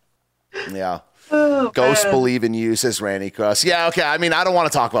 Yeah. Oh, Ghosts believe in you, says Randy Cross. Yeah, okay. I don't want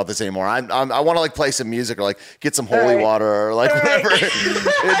to talk about this anymore. I want to play some music or get some holy water or whatever.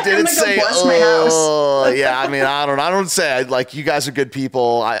 It didn't say. Yeah. I don't say you guys are good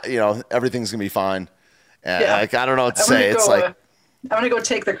people. Everything's gonna be fine. Yeah. I don't know what to say. I'm gonna go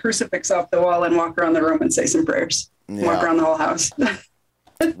take the crucifix off the wall and walk around the room and say some prayers. Yeah. Walk around the whole house.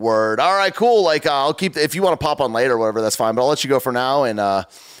 Word. All right, cool. I'll keep, if you want to pop on later or whatever, that's fine. But I'll let you go for now. And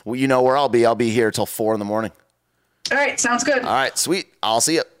you know where I'll be. I'll be here till 4 a.m. All right. Sounds good. All right. Sweet. I'll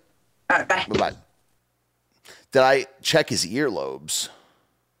see you. All right. Bye. Bye-bye. Did I check his earlobes?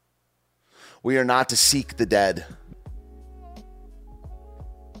 We are not to seek the dead.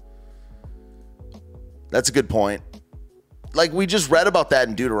 That's a good point. Like, we just read about that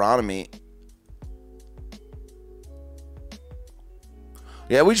in Deuteronomy.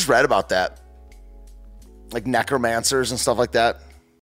 Yeah, we just read about that. Like necromancers and stuff like that.